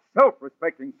 What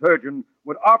self-respecting surgeon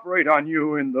would operate on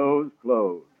you in those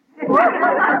clothes?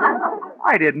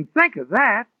 I didn't think of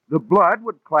that. The blood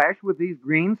would clash with these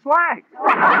green slacks.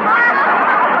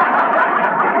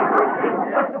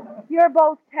 You're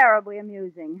both terribly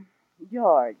amusing.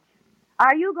 George,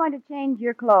 are you going to change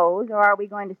your clothes, or are we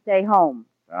going to stay home?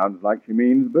 Sounds like she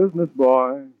means business,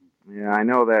 boy. Yeah, I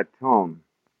know that tone.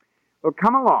 Well,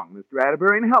 come along, Mr.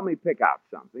 Atterbury, and help me pick out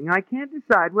something. I can't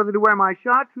decide whether to wear my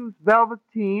chartreuse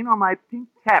velveteen or my pink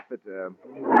taffeta.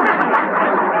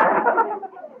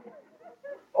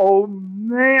 Oh,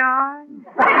 may I?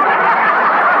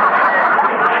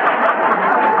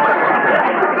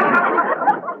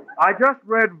 I just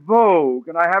read Vogue,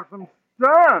 and I have some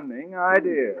stunning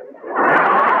ideas.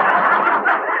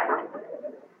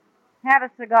 Have a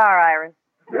cigar, Iris.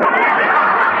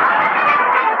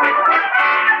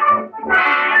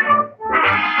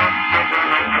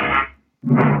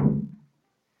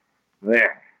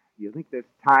 There. You think this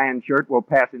tie and shirt will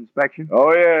pass inspection?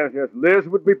 Oh, yes. Liz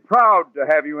would be proud to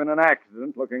have you in an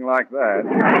accident looking like that.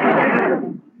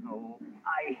 Oh,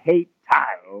 I hate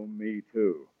ties. Oh, me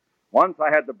too. Once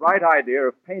I had the bright idea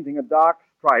of painting a dark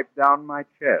stripe down my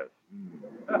chest.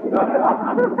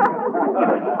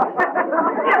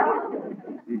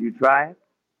 Did you try it?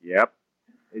 Yep.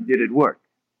 Did it work?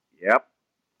 Yep.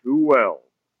 Too well.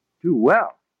 Too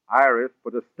well? Iris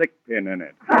put a stick pin in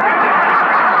it.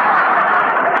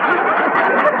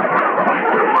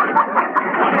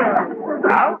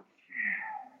 Ouch.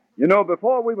 You know,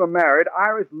 before we were married,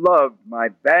 Iris loved my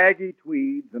baggy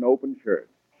tweeds and open shirts.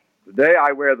 Today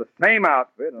I wear the same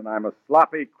outfit, and I'm a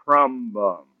sloppy crumb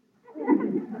bum.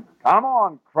 Come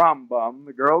on, crumb bum.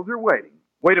 The girls are waiting.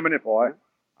 Wait a minute, boy.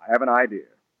 I have an idea.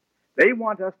 They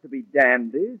want us to be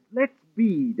dandies. Let's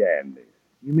be dandies.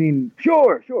 You mean...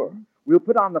 Sure. We'll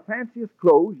put on the fanciest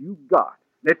clothes you've got.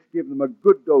 Let's give them a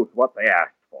good dose of what they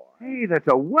asked for. Hey, that's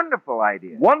a wonderful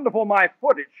idea. Wonderful, my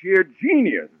foot. It's sheer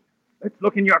genius. Let's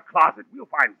look in your closet. We'll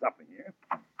find something here.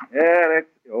 Yeah,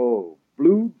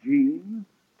 blue jeans,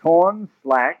 torn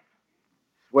slacks,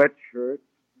 sweatshirts,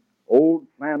 old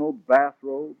flannel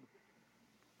bathrobe.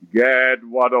 Gad,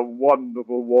 what a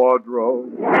wonderful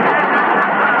wardrobe.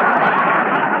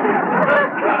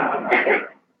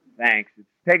 Thanks. It's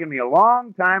taken me a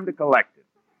long time to collect it.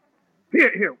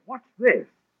 Here, what's this?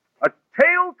 A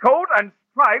tailcoat and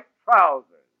striped trousers.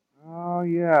 Oh,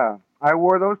 yeah. I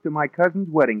wore those to my cousin's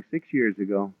wedding 6 years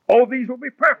ago. Oh, these will be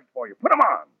perfect for you. Put them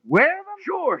on. Wear them?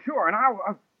 Sure. And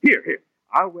Here.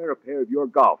 I'll wear a pair of your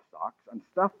golf socks and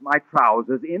stuff my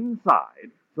trousers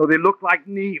inside so they look like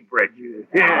knee bridges.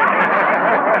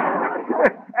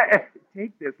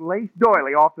 Take this lace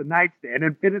doily off the nightstand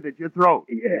and pin it at your throat.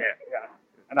 Yeah.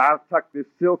 And I'll tuck this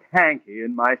silk hanky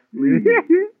in my sleeve.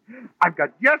 I've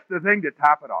got just the thing to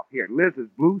top it off. Here, Liz's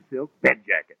blue silk bed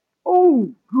jacket. Oh,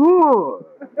 good.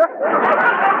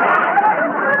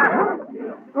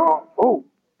 Oh,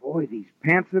 boy, these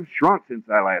pants have shrunk since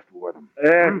I last wore them.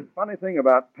 Funny thing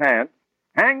about pants.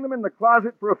 Hang them in the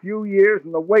closet for a few years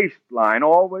and the waistline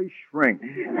always shrinks.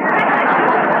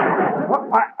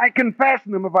 Well, I can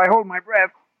fasten them if I hold my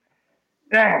breath.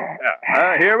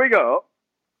 Here we go.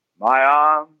 My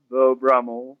arm, the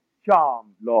Brummel,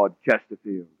 charmed Lord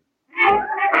Chesterfield.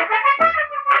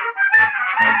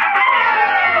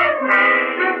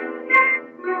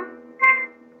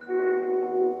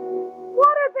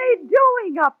 What are they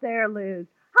doing up there, Liz?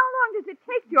 How long does it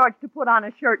take George to put on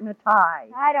a shirt and a tie?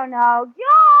 I don't know. George,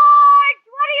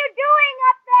 what are you doing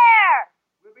up there?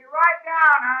 We'll be right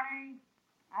down, honey.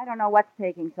 I don't know what's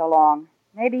taking so long.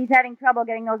 Maybe he's having trouble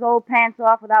getting those old pants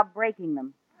off without breaking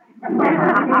them.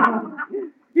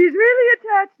 He's really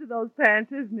attached to those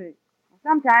pants, isn't he?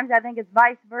 Sometimes I think it's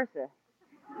vice versa.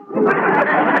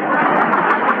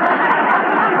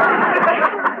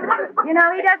 You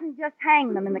know, he doesn't just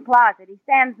hang them in the closet. He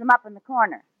stands them up in the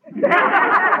corner.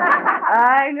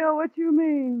 I know what you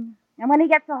mean. And when he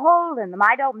gets a hole in them,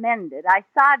 I don't mend it. I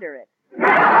solder it.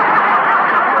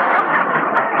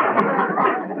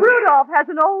 Rudolph has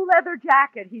an old leather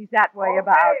jacket he's that way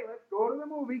about. Hey, let's go to the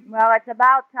movie. Well, it's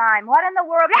about time. What in the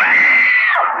world?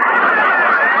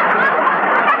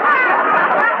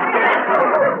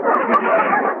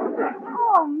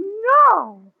 Oh,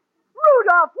 no!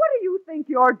 Rudolph, what do you think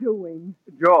you're doing?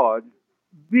 George,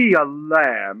 be a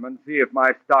lamb and see if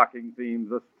my stocking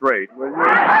seams are straight, will you?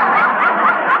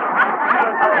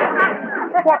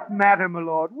 What matter, my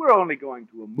lord? We're only going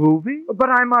to a movie. But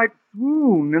I might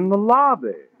swoon in the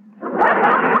lobby.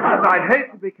 And I'd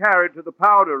hate to be carried to the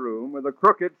powder room with a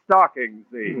crooked stocking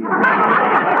seam.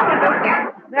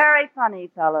 Very funny,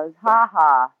 fellas. Ha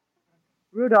ha.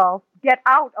 Rudolph, get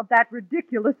out of that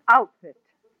ridiculous outfit.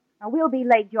 Now, we'll be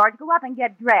late, George. Go up and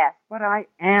get dressed. But I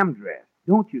am dressed.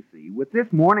 Don't you see? With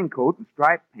this morning coat and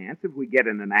striped pants, if we get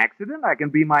in an accident, I can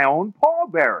be my own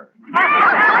pallbearer. If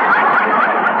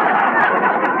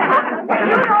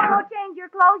you don't go change your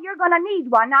clothes, you're going to need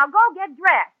one. Now, go get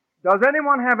dressed. Does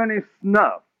anyone have any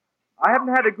snuff? I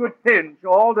haven't had a good pinch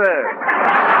all day.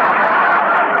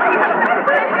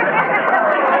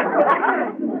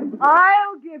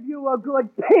 I'll give you a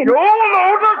good pinch. You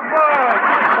load of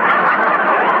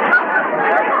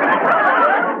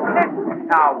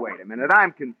Now, wait a minute.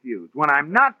 I'm confused. When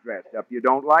I'm not dressed up, you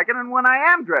don't like it, and when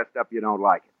I am dressed up, you don't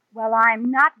like it. Well,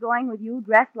 I'm not going with you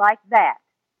dressed like that.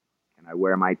 Can I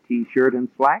wear my T-shirt and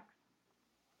slacks?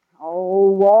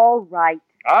 Oh, all right.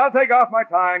 I'll take off my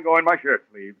tie and go in my shirt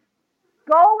sleeves.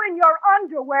 Go in your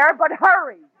underwear, but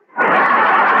hurry.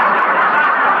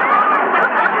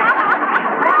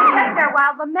 Sit there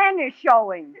while the men is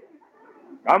showing.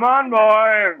 Come on,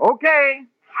 boy. Okay.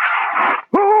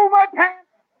 Ooh, my pants!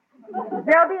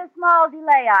 There'll be a small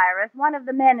delay, Iris. One of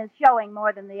the men is showing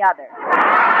more than the other.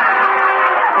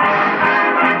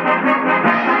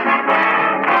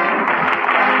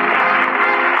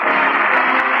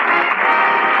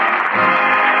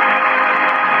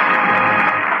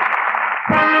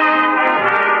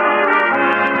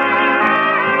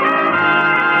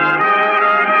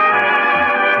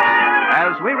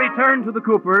 As we return to the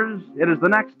Coopers, it is the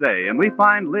next day, and we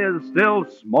find Liz still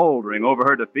smoldering over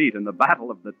her defeat in the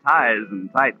battle of the ties and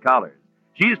tight collars.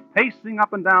 She's pacing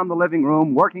up and down the living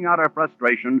room, working out her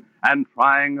frustration and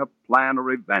trying a plan of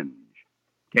revenge.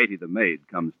 Katie, the maid,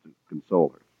 comes to console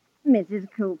her. Mrs.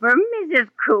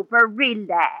 Cooper,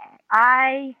 relax.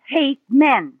 I hate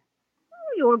men.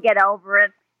 Oh, you'll get over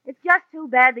it. It's just too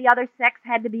bad the other sex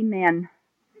had to be men.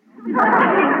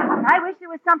 I wish there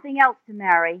was something else to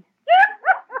marry.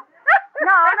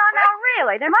 No,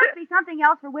 really. There must be something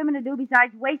else for women to do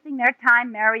besides wasting their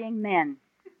time marrying men.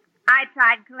 I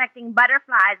tried collecting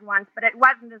butterflies once, but it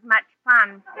wasn't as much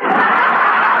fun.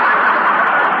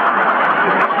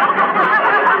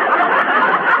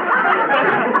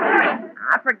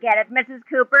 Forget it, Mrs.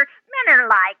 Cooper. Men are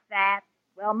like that.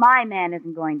 Well, my man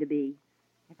isn't going to be.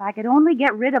 If I could only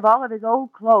get rid of all of his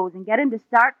old clothes and get him to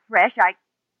start fresh, I'd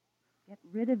get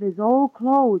rid of his old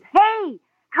clothes. Hey!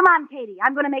 Come on, Katie.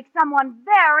 I'm going to make someone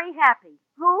very happy.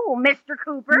 Who, Mr.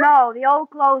 Cooper? No, the old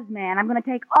clothes man. I'm going to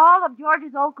take all of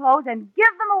George's old clothes and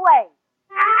give them away.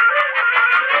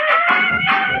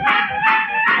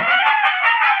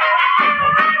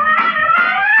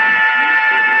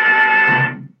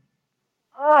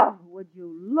 Oh, would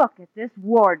you look at this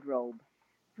wardrobe?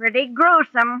 Pretty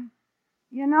gruesome.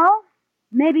 You know,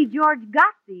 maybe George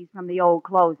got these from the old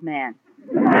clothes man.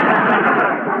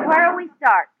 Where'll we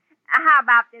start? How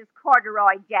about this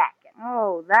corduroy jacket?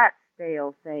 Oh, that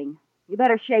stale thing. You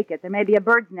better shake it. There may be a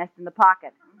bird's nest in the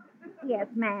pocket. Yes,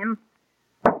 ma'am.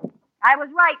 I was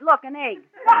right. Look, an egg.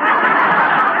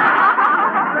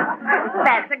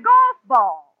 That's a golf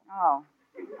ball. Oh.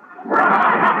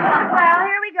 Well,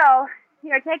 here we go.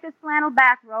 Here, take this flannel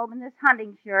bathrobe and this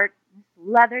hunting shirt, this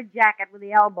leather jacket with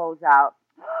the elbows out.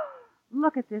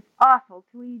 Look at this awful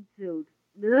tweed suit.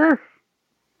 Ugh.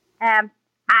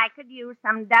 I could use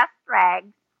some dust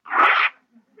rags.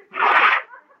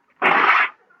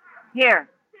 Here.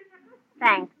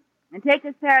 Thanks. And take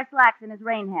this pair of slacks and his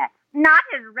rain hat. Not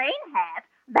his rain hat.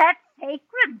 That's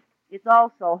sacred. It's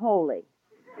also holy.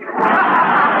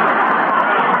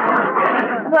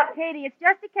 Look, Katie, it's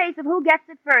just a case of who gets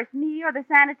it first, me or the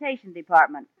sanitation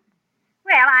department.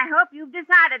 Well, I hope you've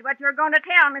decided what you're going to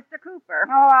tell Mr. Cooper.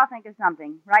 Oh, I'll think of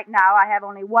something. Right now, I have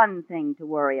only one thing to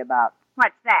worry about.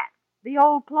 What's that? The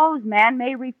old clothes man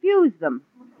may refuse them.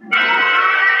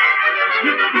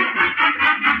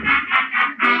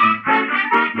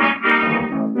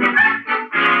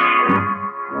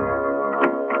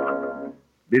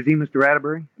 Busy, Mr.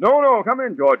 Atterbury? No, come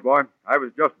in, George boy. I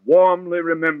was just warmly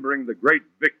remembering the great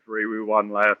victory we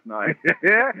won last night.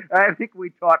 Yeah, I think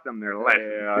we taught them their lesson.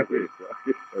 Yeah, I think so.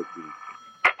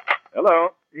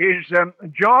 Hello. Is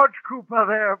George Cooper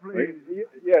there, please?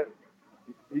 Yes.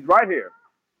 He's right here.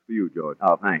 For you, George.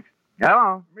 Oh, thanks.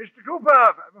 Hello. Mr.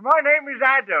 Cooper, my name is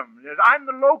Adam. I'm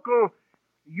the local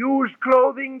used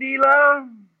clothing dealer.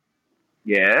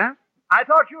 Yes? I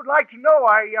thought you'd like to know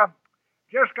I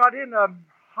just got in a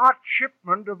hot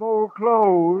shipment of old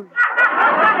clothes.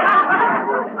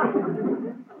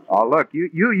 Oh, look,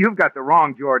 you've got the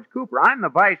wrong George Cooper. I'm the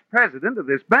vice president of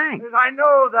this bank. I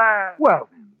know that. Well,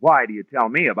 then, why do you tell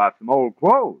me about some old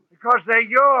clothes? Because they're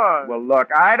yours. Well, look,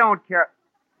 I don't care.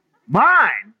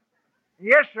 Mine?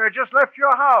 Yes, sir. Just left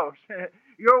your house.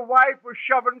 Your wife was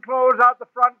shoving clothes out the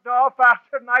front door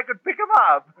faster than I could pick them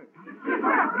up.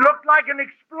 Look looked like an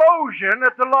explosion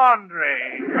at the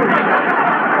laundry.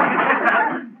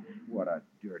 What a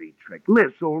dirty trick.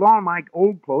 Liz sold all my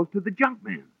old clothes to the junk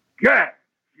man. Gad,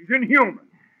 she's inhuman.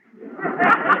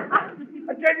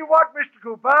 I tell you what, Mr.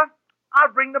 Cooper,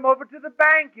 I'll bring them over to the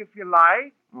bank if you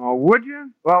like. Oh, would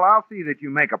you? Well, I'll see that you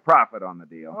make a profit on the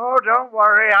deal. Oh, don't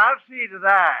worry, I'll see to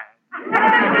that.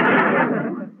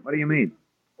 What do you mean?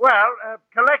 Well,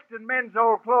 collecting men's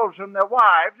old clothes from their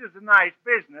wives is a nice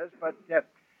business, but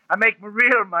I make my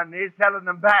real money selling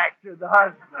them back to the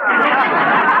husband.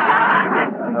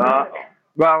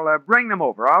 Well, bring them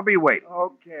over. I'll be waiting.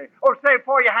 Okay. Oh, say,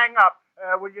 before you hang up,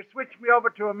 will you switch me over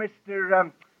to a Mr.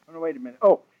 Oh, no, wait a minute.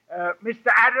 Oh,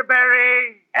 Mr.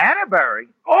 Atterbury. Atterbury?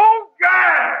 Oh, God!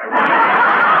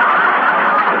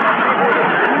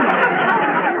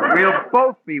 We'll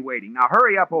both be waiting. Now,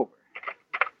 hurry up over.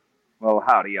 Well,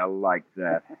 how do you like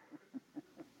that?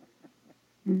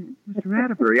 Mr.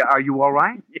 Atterbury, are you all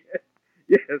right?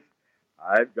 Yes.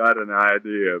 I've got an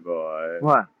idea, boy.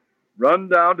 What? Run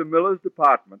down to Miller's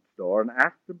department store and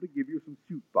ask them to give you some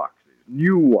suit boxes,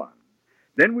 new ones.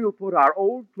 Then we'll put our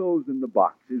old clothes in the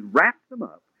boxes, wrap them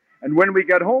up, and when we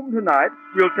get home tonight,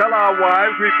 we'll tell our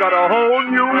wives we've got a whole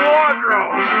new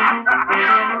wardrobe.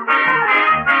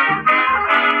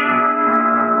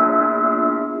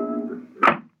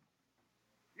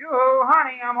 Yoo-hoo,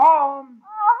 honey, I'm home.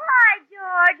 Oh, hi,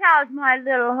 George. How's my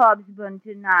little husband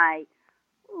tonight?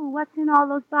 Ooh, what's in all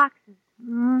those boxes?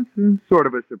 It's sort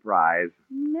of a surprise.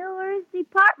 Miller's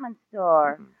department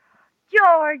store.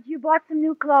 George, you bought some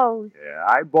new clothes. Yeah,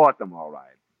 I bought them all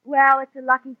right. Well, it's a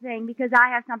lucky thing because I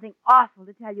have something awful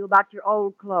to tell you about your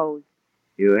old clothes.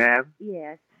 You have?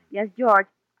 Yes, George,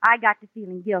 I got to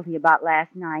feeling guilty about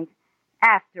last night.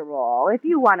 After all, if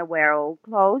you want to wear old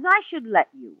clothes, I should let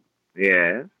you.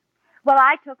 Yes. Well,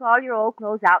 I took all your old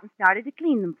clothes out and started to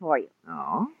clean them for you.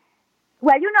 Oh?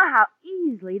 Well, you know how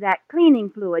easily that cleaning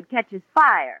fluid catches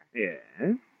fire.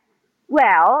 Yes.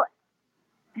 Well...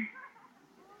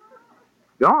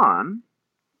 Go on.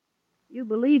 You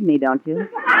believe me, don't you?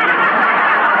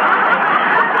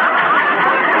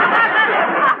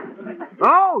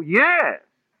 Oh, yes.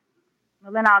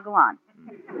 Well, then I'll go on.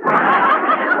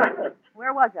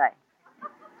 Where was I?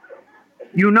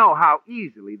 You know how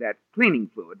easily that cleaning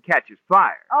fluid catches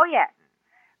fire. Oh, yes.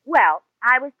 Well,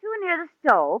 I was too near the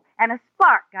stove, and a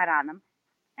spark got on them,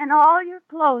 and all your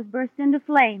clothes burst into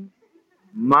flames.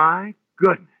 My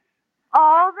goodness.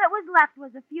 All that was left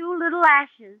was a few little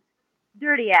ashes.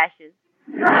 Dirty ashes.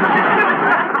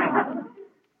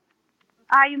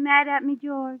 Are you mad at me,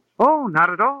 George? Oh, not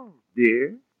at all,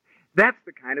 dear. That's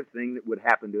the kind of thing that would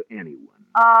happen to anyone.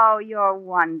 Oh, you're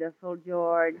wonderful,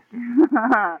 George.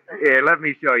 Here, let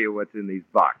me show you what's in these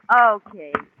boxes.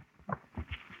 Okay.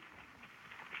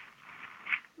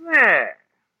 There.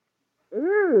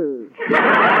 Ooh.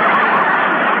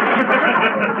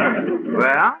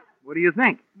 Well, what do you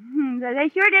think? They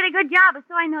sure did a good job of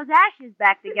sewing those ashes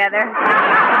back together.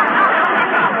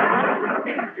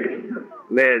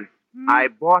 Liz, I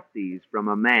bought these from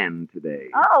a man today.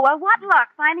 Oh, well, what luck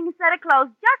finding a set of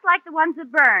clothes just like the ones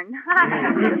that burned.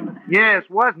 Yes,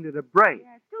 wasn't it a break?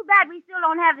 Yeah, it's too bad we still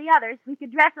don't have the others. We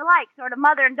could dress alike, sort of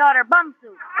mother and daughter bum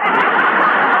suits.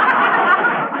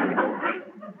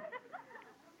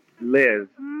 Liz,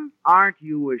 aren't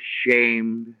you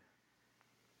ashamed?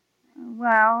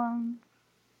 Well...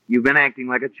 You've been acting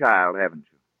like a child, haven't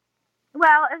you?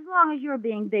 Well, as long as you're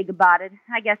being big about it,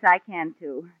 I guess I can,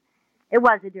 too. It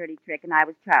was a dirty trick, and I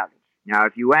was childish. Now,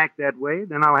 if you act that way,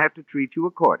 then I'll have to treat you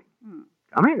according.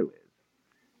 Come here, Liz.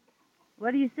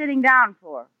 What are you sitting down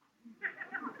for?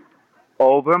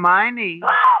 Over my knee.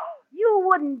 You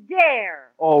wouldn't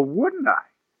dare. Oh, wouldn't I?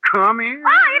 Come here.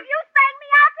 Oh, if you spank me,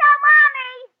 I'll tell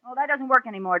Mommy. Oh, that doesn't work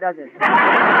anymore, does it?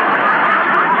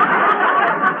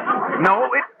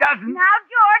 No, it doesn't. Now,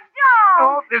 George, don't.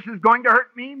 Oh, this is going to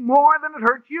hurt me more than it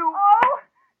hurts you. Oh,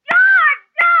 George,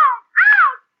 don't.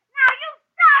 Ouch. Now, you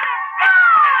stop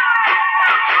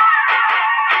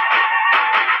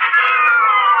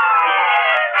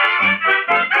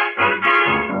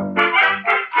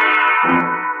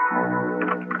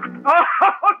Oh,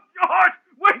 George,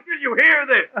 wait till you hear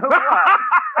this.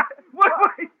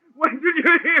 Wait till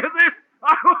you hear this.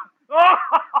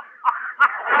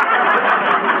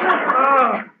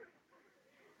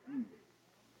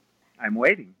 I'm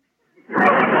waiting.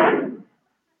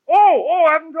 Oh,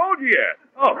 I haven't told you yet.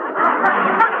 Oh.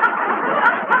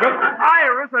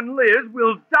 Iris and Liz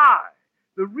will die.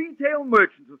 The Retail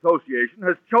Merchants Association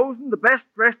has chosen the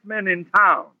best-dressed men in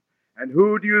town. And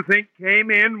who do you think came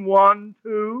in 1,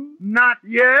 2? Not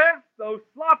Yes, those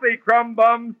sloppy crumb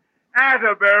bums,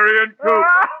 Atterbury and Cooper.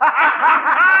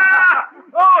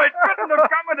 Oh, it couldn't have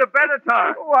come at a better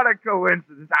time. What a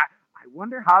coincidence. I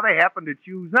wonder how they happened to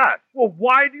choose us. Well,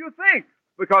 why do you think?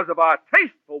 Because of our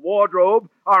tasteful wardrobe,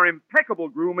 our impeccable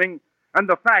grooming, and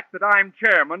the fact that I'm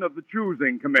chairman of the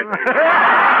choosing committee. Oh,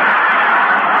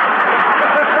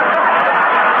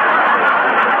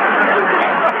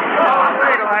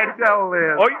 wait till I tell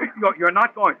Liz. Oh, you're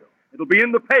not going to. It'll be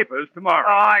in the papers tomorrow.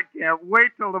 Oh, I can't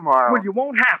wait till tomorrow. Well, you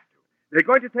won't have to. They're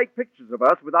going to take pictures of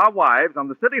us with our wives on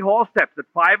the City Hall steps at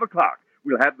 5 o'clock.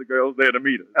 We'll have the girls there to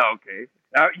meet us. Okay.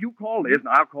 Now, you call Liz and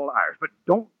I'll call Iris, but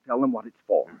don't tell them what it's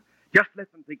for. Just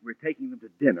let them think we're taking them to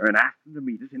dinner and ask them to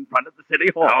meet us in front of the City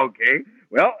Hall. Okay.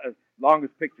 Well, as long as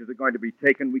pictures are going to be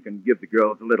taken, we can give the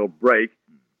girls a little break.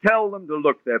 Tell them to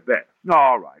look their best.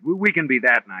 All right. We can be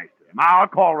that nice to them. I'll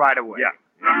call right away. Yeah.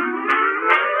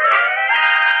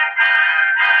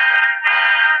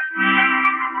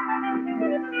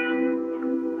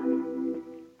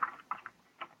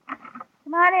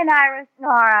 Come on in, Iris. All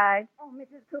right. Oh,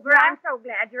 Mrs. Cooper, I'm so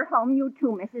glad you're home. You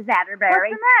too, Mrs. Atterbury. What's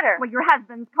the matter? Well, your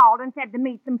husband's called and said to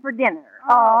meet them for dinner.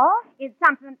 Oh? It's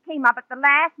something that came up at the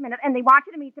last minute, and they want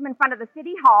you to meet them in front of the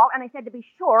City Hall, and they said to be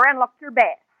sure and look your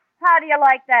best. How do you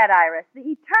like that, Iris? The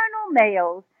eternal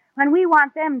males. When we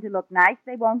want them to look nice,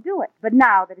 they won't do it. But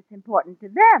now that it's important to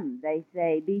them, they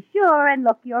say, be sure and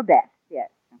look your best. Yes.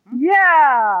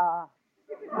 Yeah.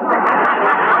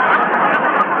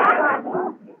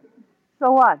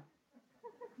 So what?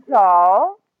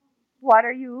 So, what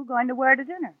are you going to wear to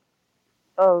dinner?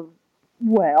 Well,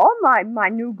 my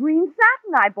new green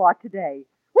satin I bought today.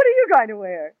 What are you going to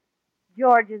wear?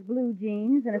 George's blue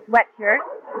jeans and a sweatshirt.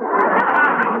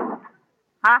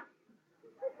 Huh?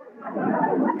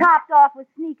 Topped off with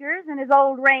sneakers and his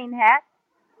old rain hat.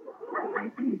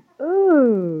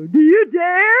 Oh, do you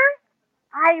dare?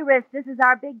 Iris, this is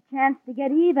our big chance to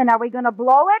get even. Are we going to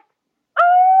blow it?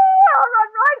 Oh, I'll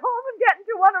run right home and get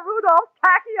into one of Rudolph's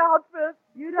khaki outfits.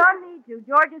 You don't need to.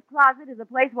 George's closet is a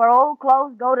place where old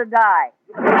clothes go to die.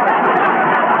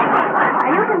 Now,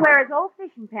 you can wear his old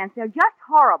fishing pants. They're just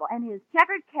horrible. And his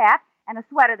checkered cap and a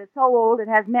sweater that's so old it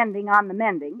has mending on the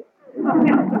mending.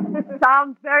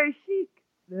 Sounds very chic.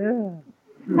 Yeah.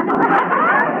 And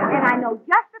I know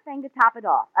just the thing to top it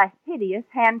off. A hideous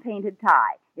hand-painted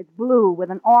tie. It's blue with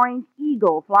an orange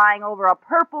eagle flying over a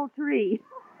purple tree.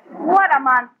 What a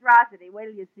monstrosity. Wait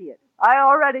till you see it. I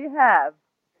already have.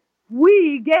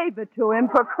 We gave it to him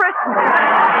for Christmas.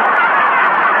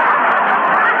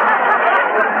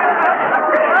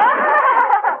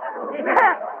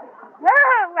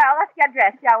 Well, let's get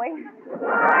dressed, shall we?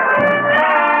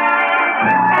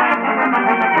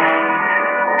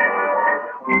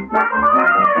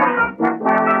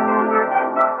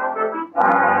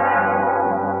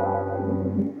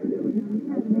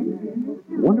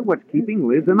 Wonder what's keeping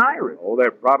Liz and Iris. Oh,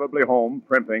 they're probably home,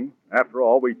 primping. After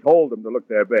all, we told them to look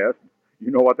their best.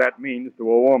 You know what that means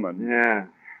to a woman. Yeah.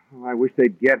 Well, I wish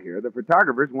they'd get here. The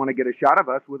photographers want to get a shot of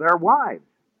us with our wives.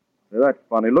 Hey, that's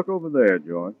funny. Look over there,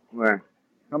 George. Where?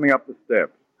 Coming up the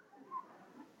steps.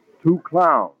 2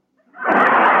 clowns.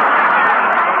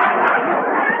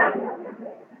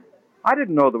 I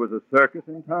didn't know there was a circus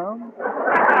in town.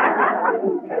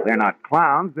 They're not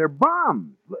clowns, they're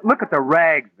bums. Look at the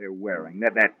rags they're wearing,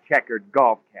 that checkered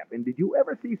golf cap. And did you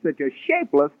ever see such a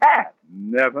shapeless hat?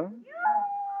 Never. George!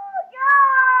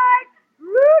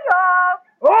 Rudolph!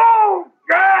 Oh,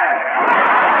 God!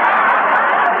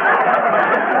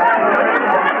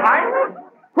 Iris,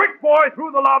 quick, boy,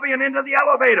 through the lobby and into the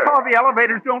elevator. Oh, the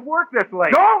elevators don't work this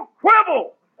late. Don't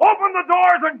quibble! Open the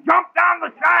doors and jump down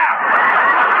the shaft!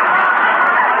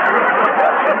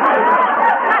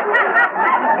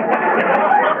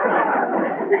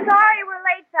 Sorry we're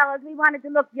late, fellas. We wanted to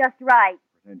look just right.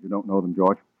 Pretend you don't know them,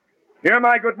 George. Here,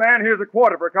 my good man, here's a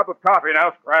quarter for a cup of coffee.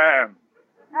 Now scram.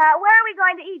 Where are we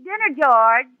going to eat dinner,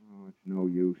 George? Oh, it's no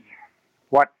use.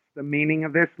 What's the meaning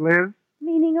of this, Liz?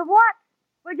 Meaning of what?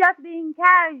 We're just being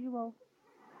casual.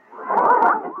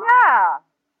 Yeah.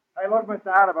 Hey, look, Mr.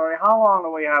 Atterbury, how long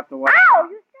do we have to wait? Ow!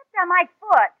 You stepped on my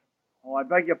foot. Oh, I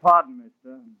beg your pardon,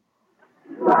 mister.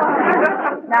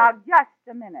 Now, just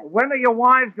a minute. When are your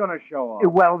wives going to show up?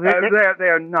 Well,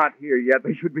 they're not here yet.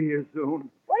 They should be here soon.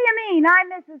 What do you mean? I'm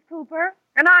Mrs. Cooper.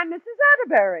 And I'm Mrs.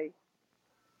 Atterbury.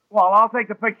 Well, I'll take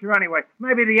the picture anyway.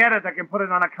 Maybe the editor can put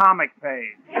it on a comic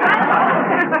page.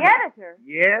 The editor?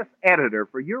 Yes, editor.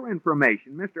 For your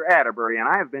information, Mr. Atterbury and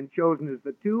I have been chosen as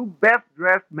the 2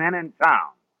 best-dressed men in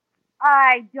town.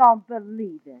 I don't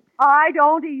believe it. I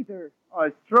don't either. Oh,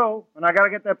 it's true. And I got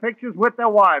to get their pictures with their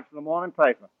wives for the morning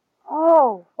paper.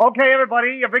 Oh. Okay,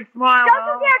 everybody, a big smile Don't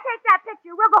now. you dare take that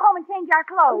picture. We'll go home and change our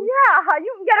clothes. Yeah,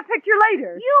 you can get a picture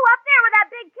later. You up there with that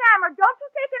big camera. Don't you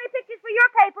take any pictures for your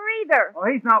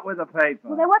he's not with the payphone.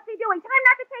 Well, then what's he doing? Time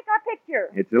not to take our picture.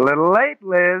 It's a little late,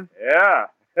 Liz. Yeah.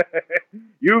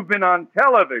 You've been on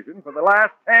television for the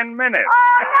last 10 minutes.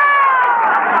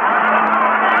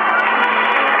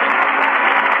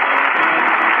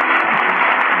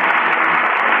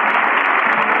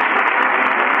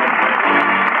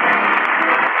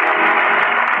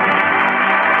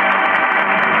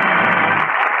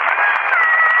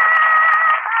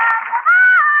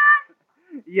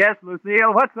 Yes,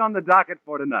 Lucille, what's on the docket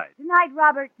for tonight? Tonight,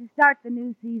 Robert, to start the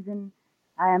new season,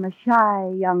 I am a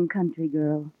shy young country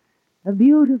girl, a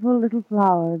beautiful little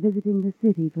flower visiting the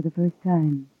city for the first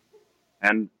time.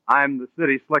 And I'm the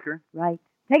city slicker? Right.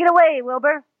 Take it away,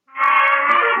 Wilbur.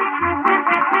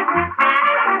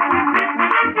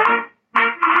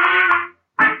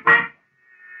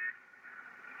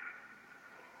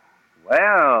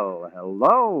 Well,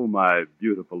 hello, my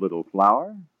beautiful little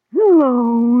flower.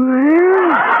 Hello there.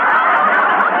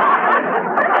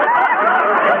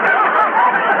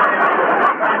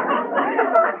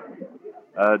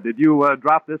 Did you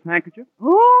drop this handkerchief?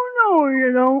 Oh, no,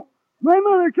 you don't. My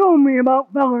mother told me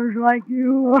about fellers like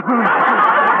you.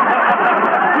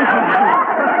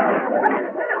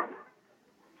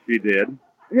 She did.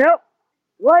 Yep.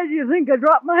 Why do you think I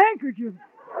dropped my handkerchief?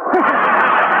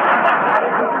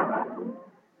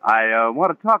 I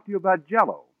want to talk to you about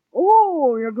Jell-O.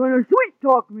 Oh, you're going to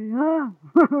sweet-talk me, huh?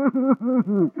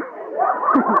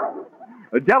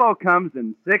 Jell-O comes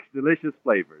in 6 delicious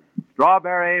flavors.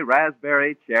 Strawberry,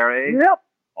 raspberry, cherry. Yep.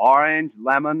 Orange,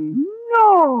 lemon.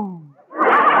 No.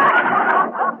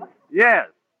 Yes,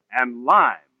 and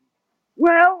lime.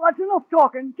 Well, that's enough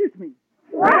talking. Kiss me.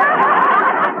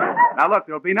 Now, look,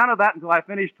 there'll be none of that until I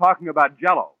finish talking about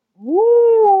Jell-O.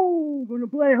 Ooh, gonna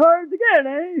play hard to get,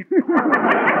 eh?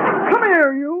 Come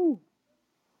here, you.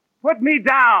 Put me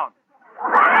down.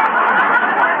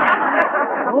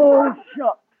 Oh,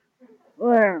 shucks.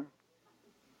 There.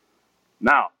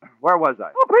 Now, where was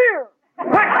I? Up here.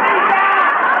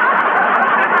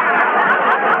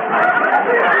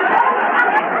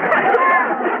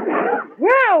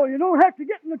 Well, you don't have to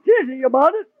get in a tizzy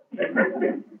about it.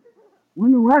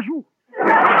 Want to wrestle?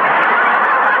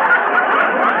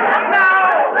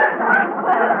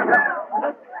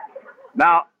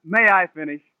 Now, may I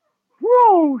finish?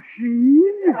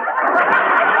 Proceed.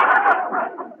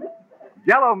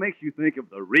 Jell-O makes you think of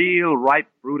the real ripe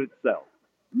fruit itself.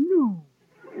 No.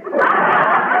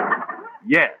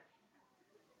 Yes.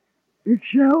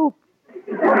 Itself?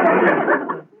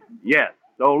 Yes.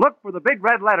 So look for the big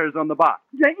red letters on the box.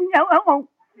 J-E-L-L-O.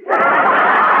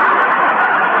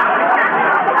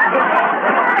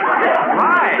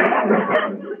 Right.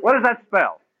 What does that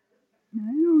spell? I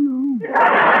don't know.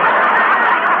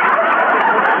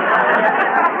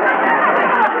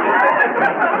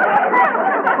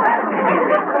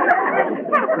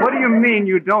 What do you mean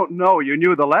you don't know? You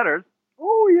knew the letters.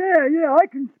 Oh, yeah, I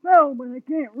can spell, but I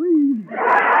can't read.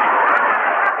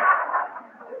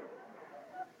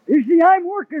 You see, I'm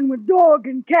working with dog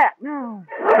and cat now.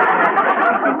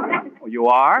 Oh, you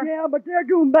are? Yeah, but they're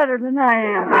doing better than I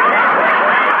am.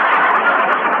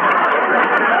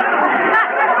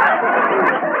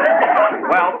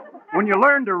 Well, when you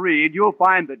learn to read, you'll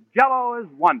find that Jell-O is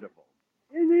wonderful.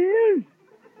 It is?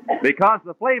 Because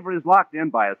the flavor is locked in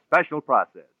by a special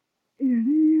process. It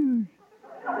is.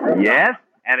 Yes,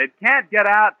 and it can't get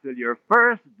out till your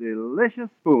first delicious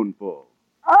spoonful.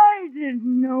 I didn't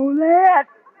know that.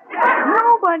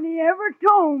 Nobody ever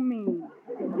told me.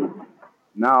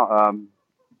 Now,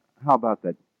 how about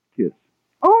that kiss?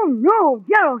 Oh, no.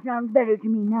 Jell-O sounds better to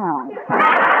me now. Good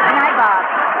night, Bob.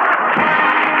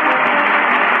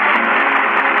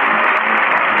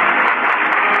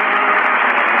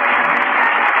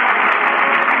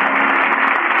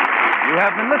 You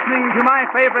have been listening to My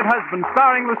Favorite Husband,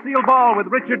 starring Lucille Ball with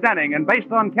Richard Denning and based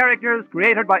on characters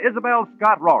created by Isabel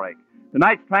Scott Rorick.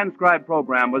 Tonight's transcribed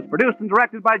program was produced and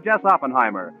directed by Jess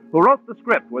Oppenheimer, who wrote the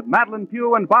script with Madeline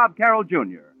Pugh and Bob Carroll,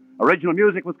 Jr. Original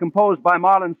music was composed by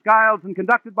Marlon Skiles and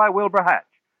conducted by Wilbur Hatch.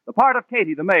 The part of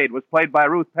Katie the maid was played by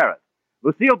Ruth Parrott.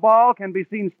 Lucille Ball can be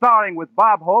seen starring with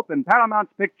Bob Hope in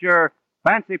Paramount's picture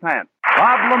Fancy Pants.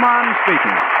 Bob Lamont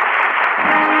speaking.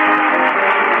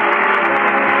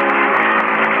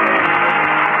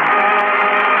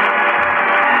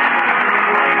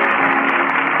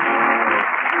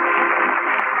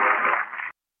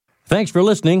 Thanks for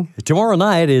listening. Tomorrow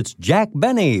night, it's Jack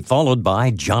Benny, followed by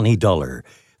Johnny Duller.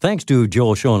 Thanks to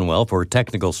Joel Schoenwell for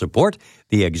technical support.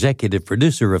 The executive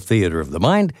producer of Theater of the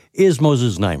Mind is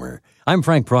Moses Neimer. I'm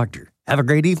Frank Proctor. Have a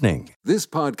great evening. This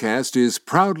podcast is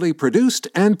proudly produced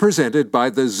and presented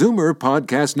by the Zoomer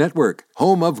Podcast Network,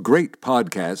 home of great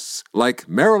podcasts like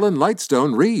Marilyn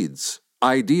Lightstone Reads,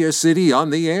 Idea City on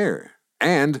the Air,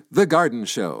 and The Garden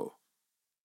Show.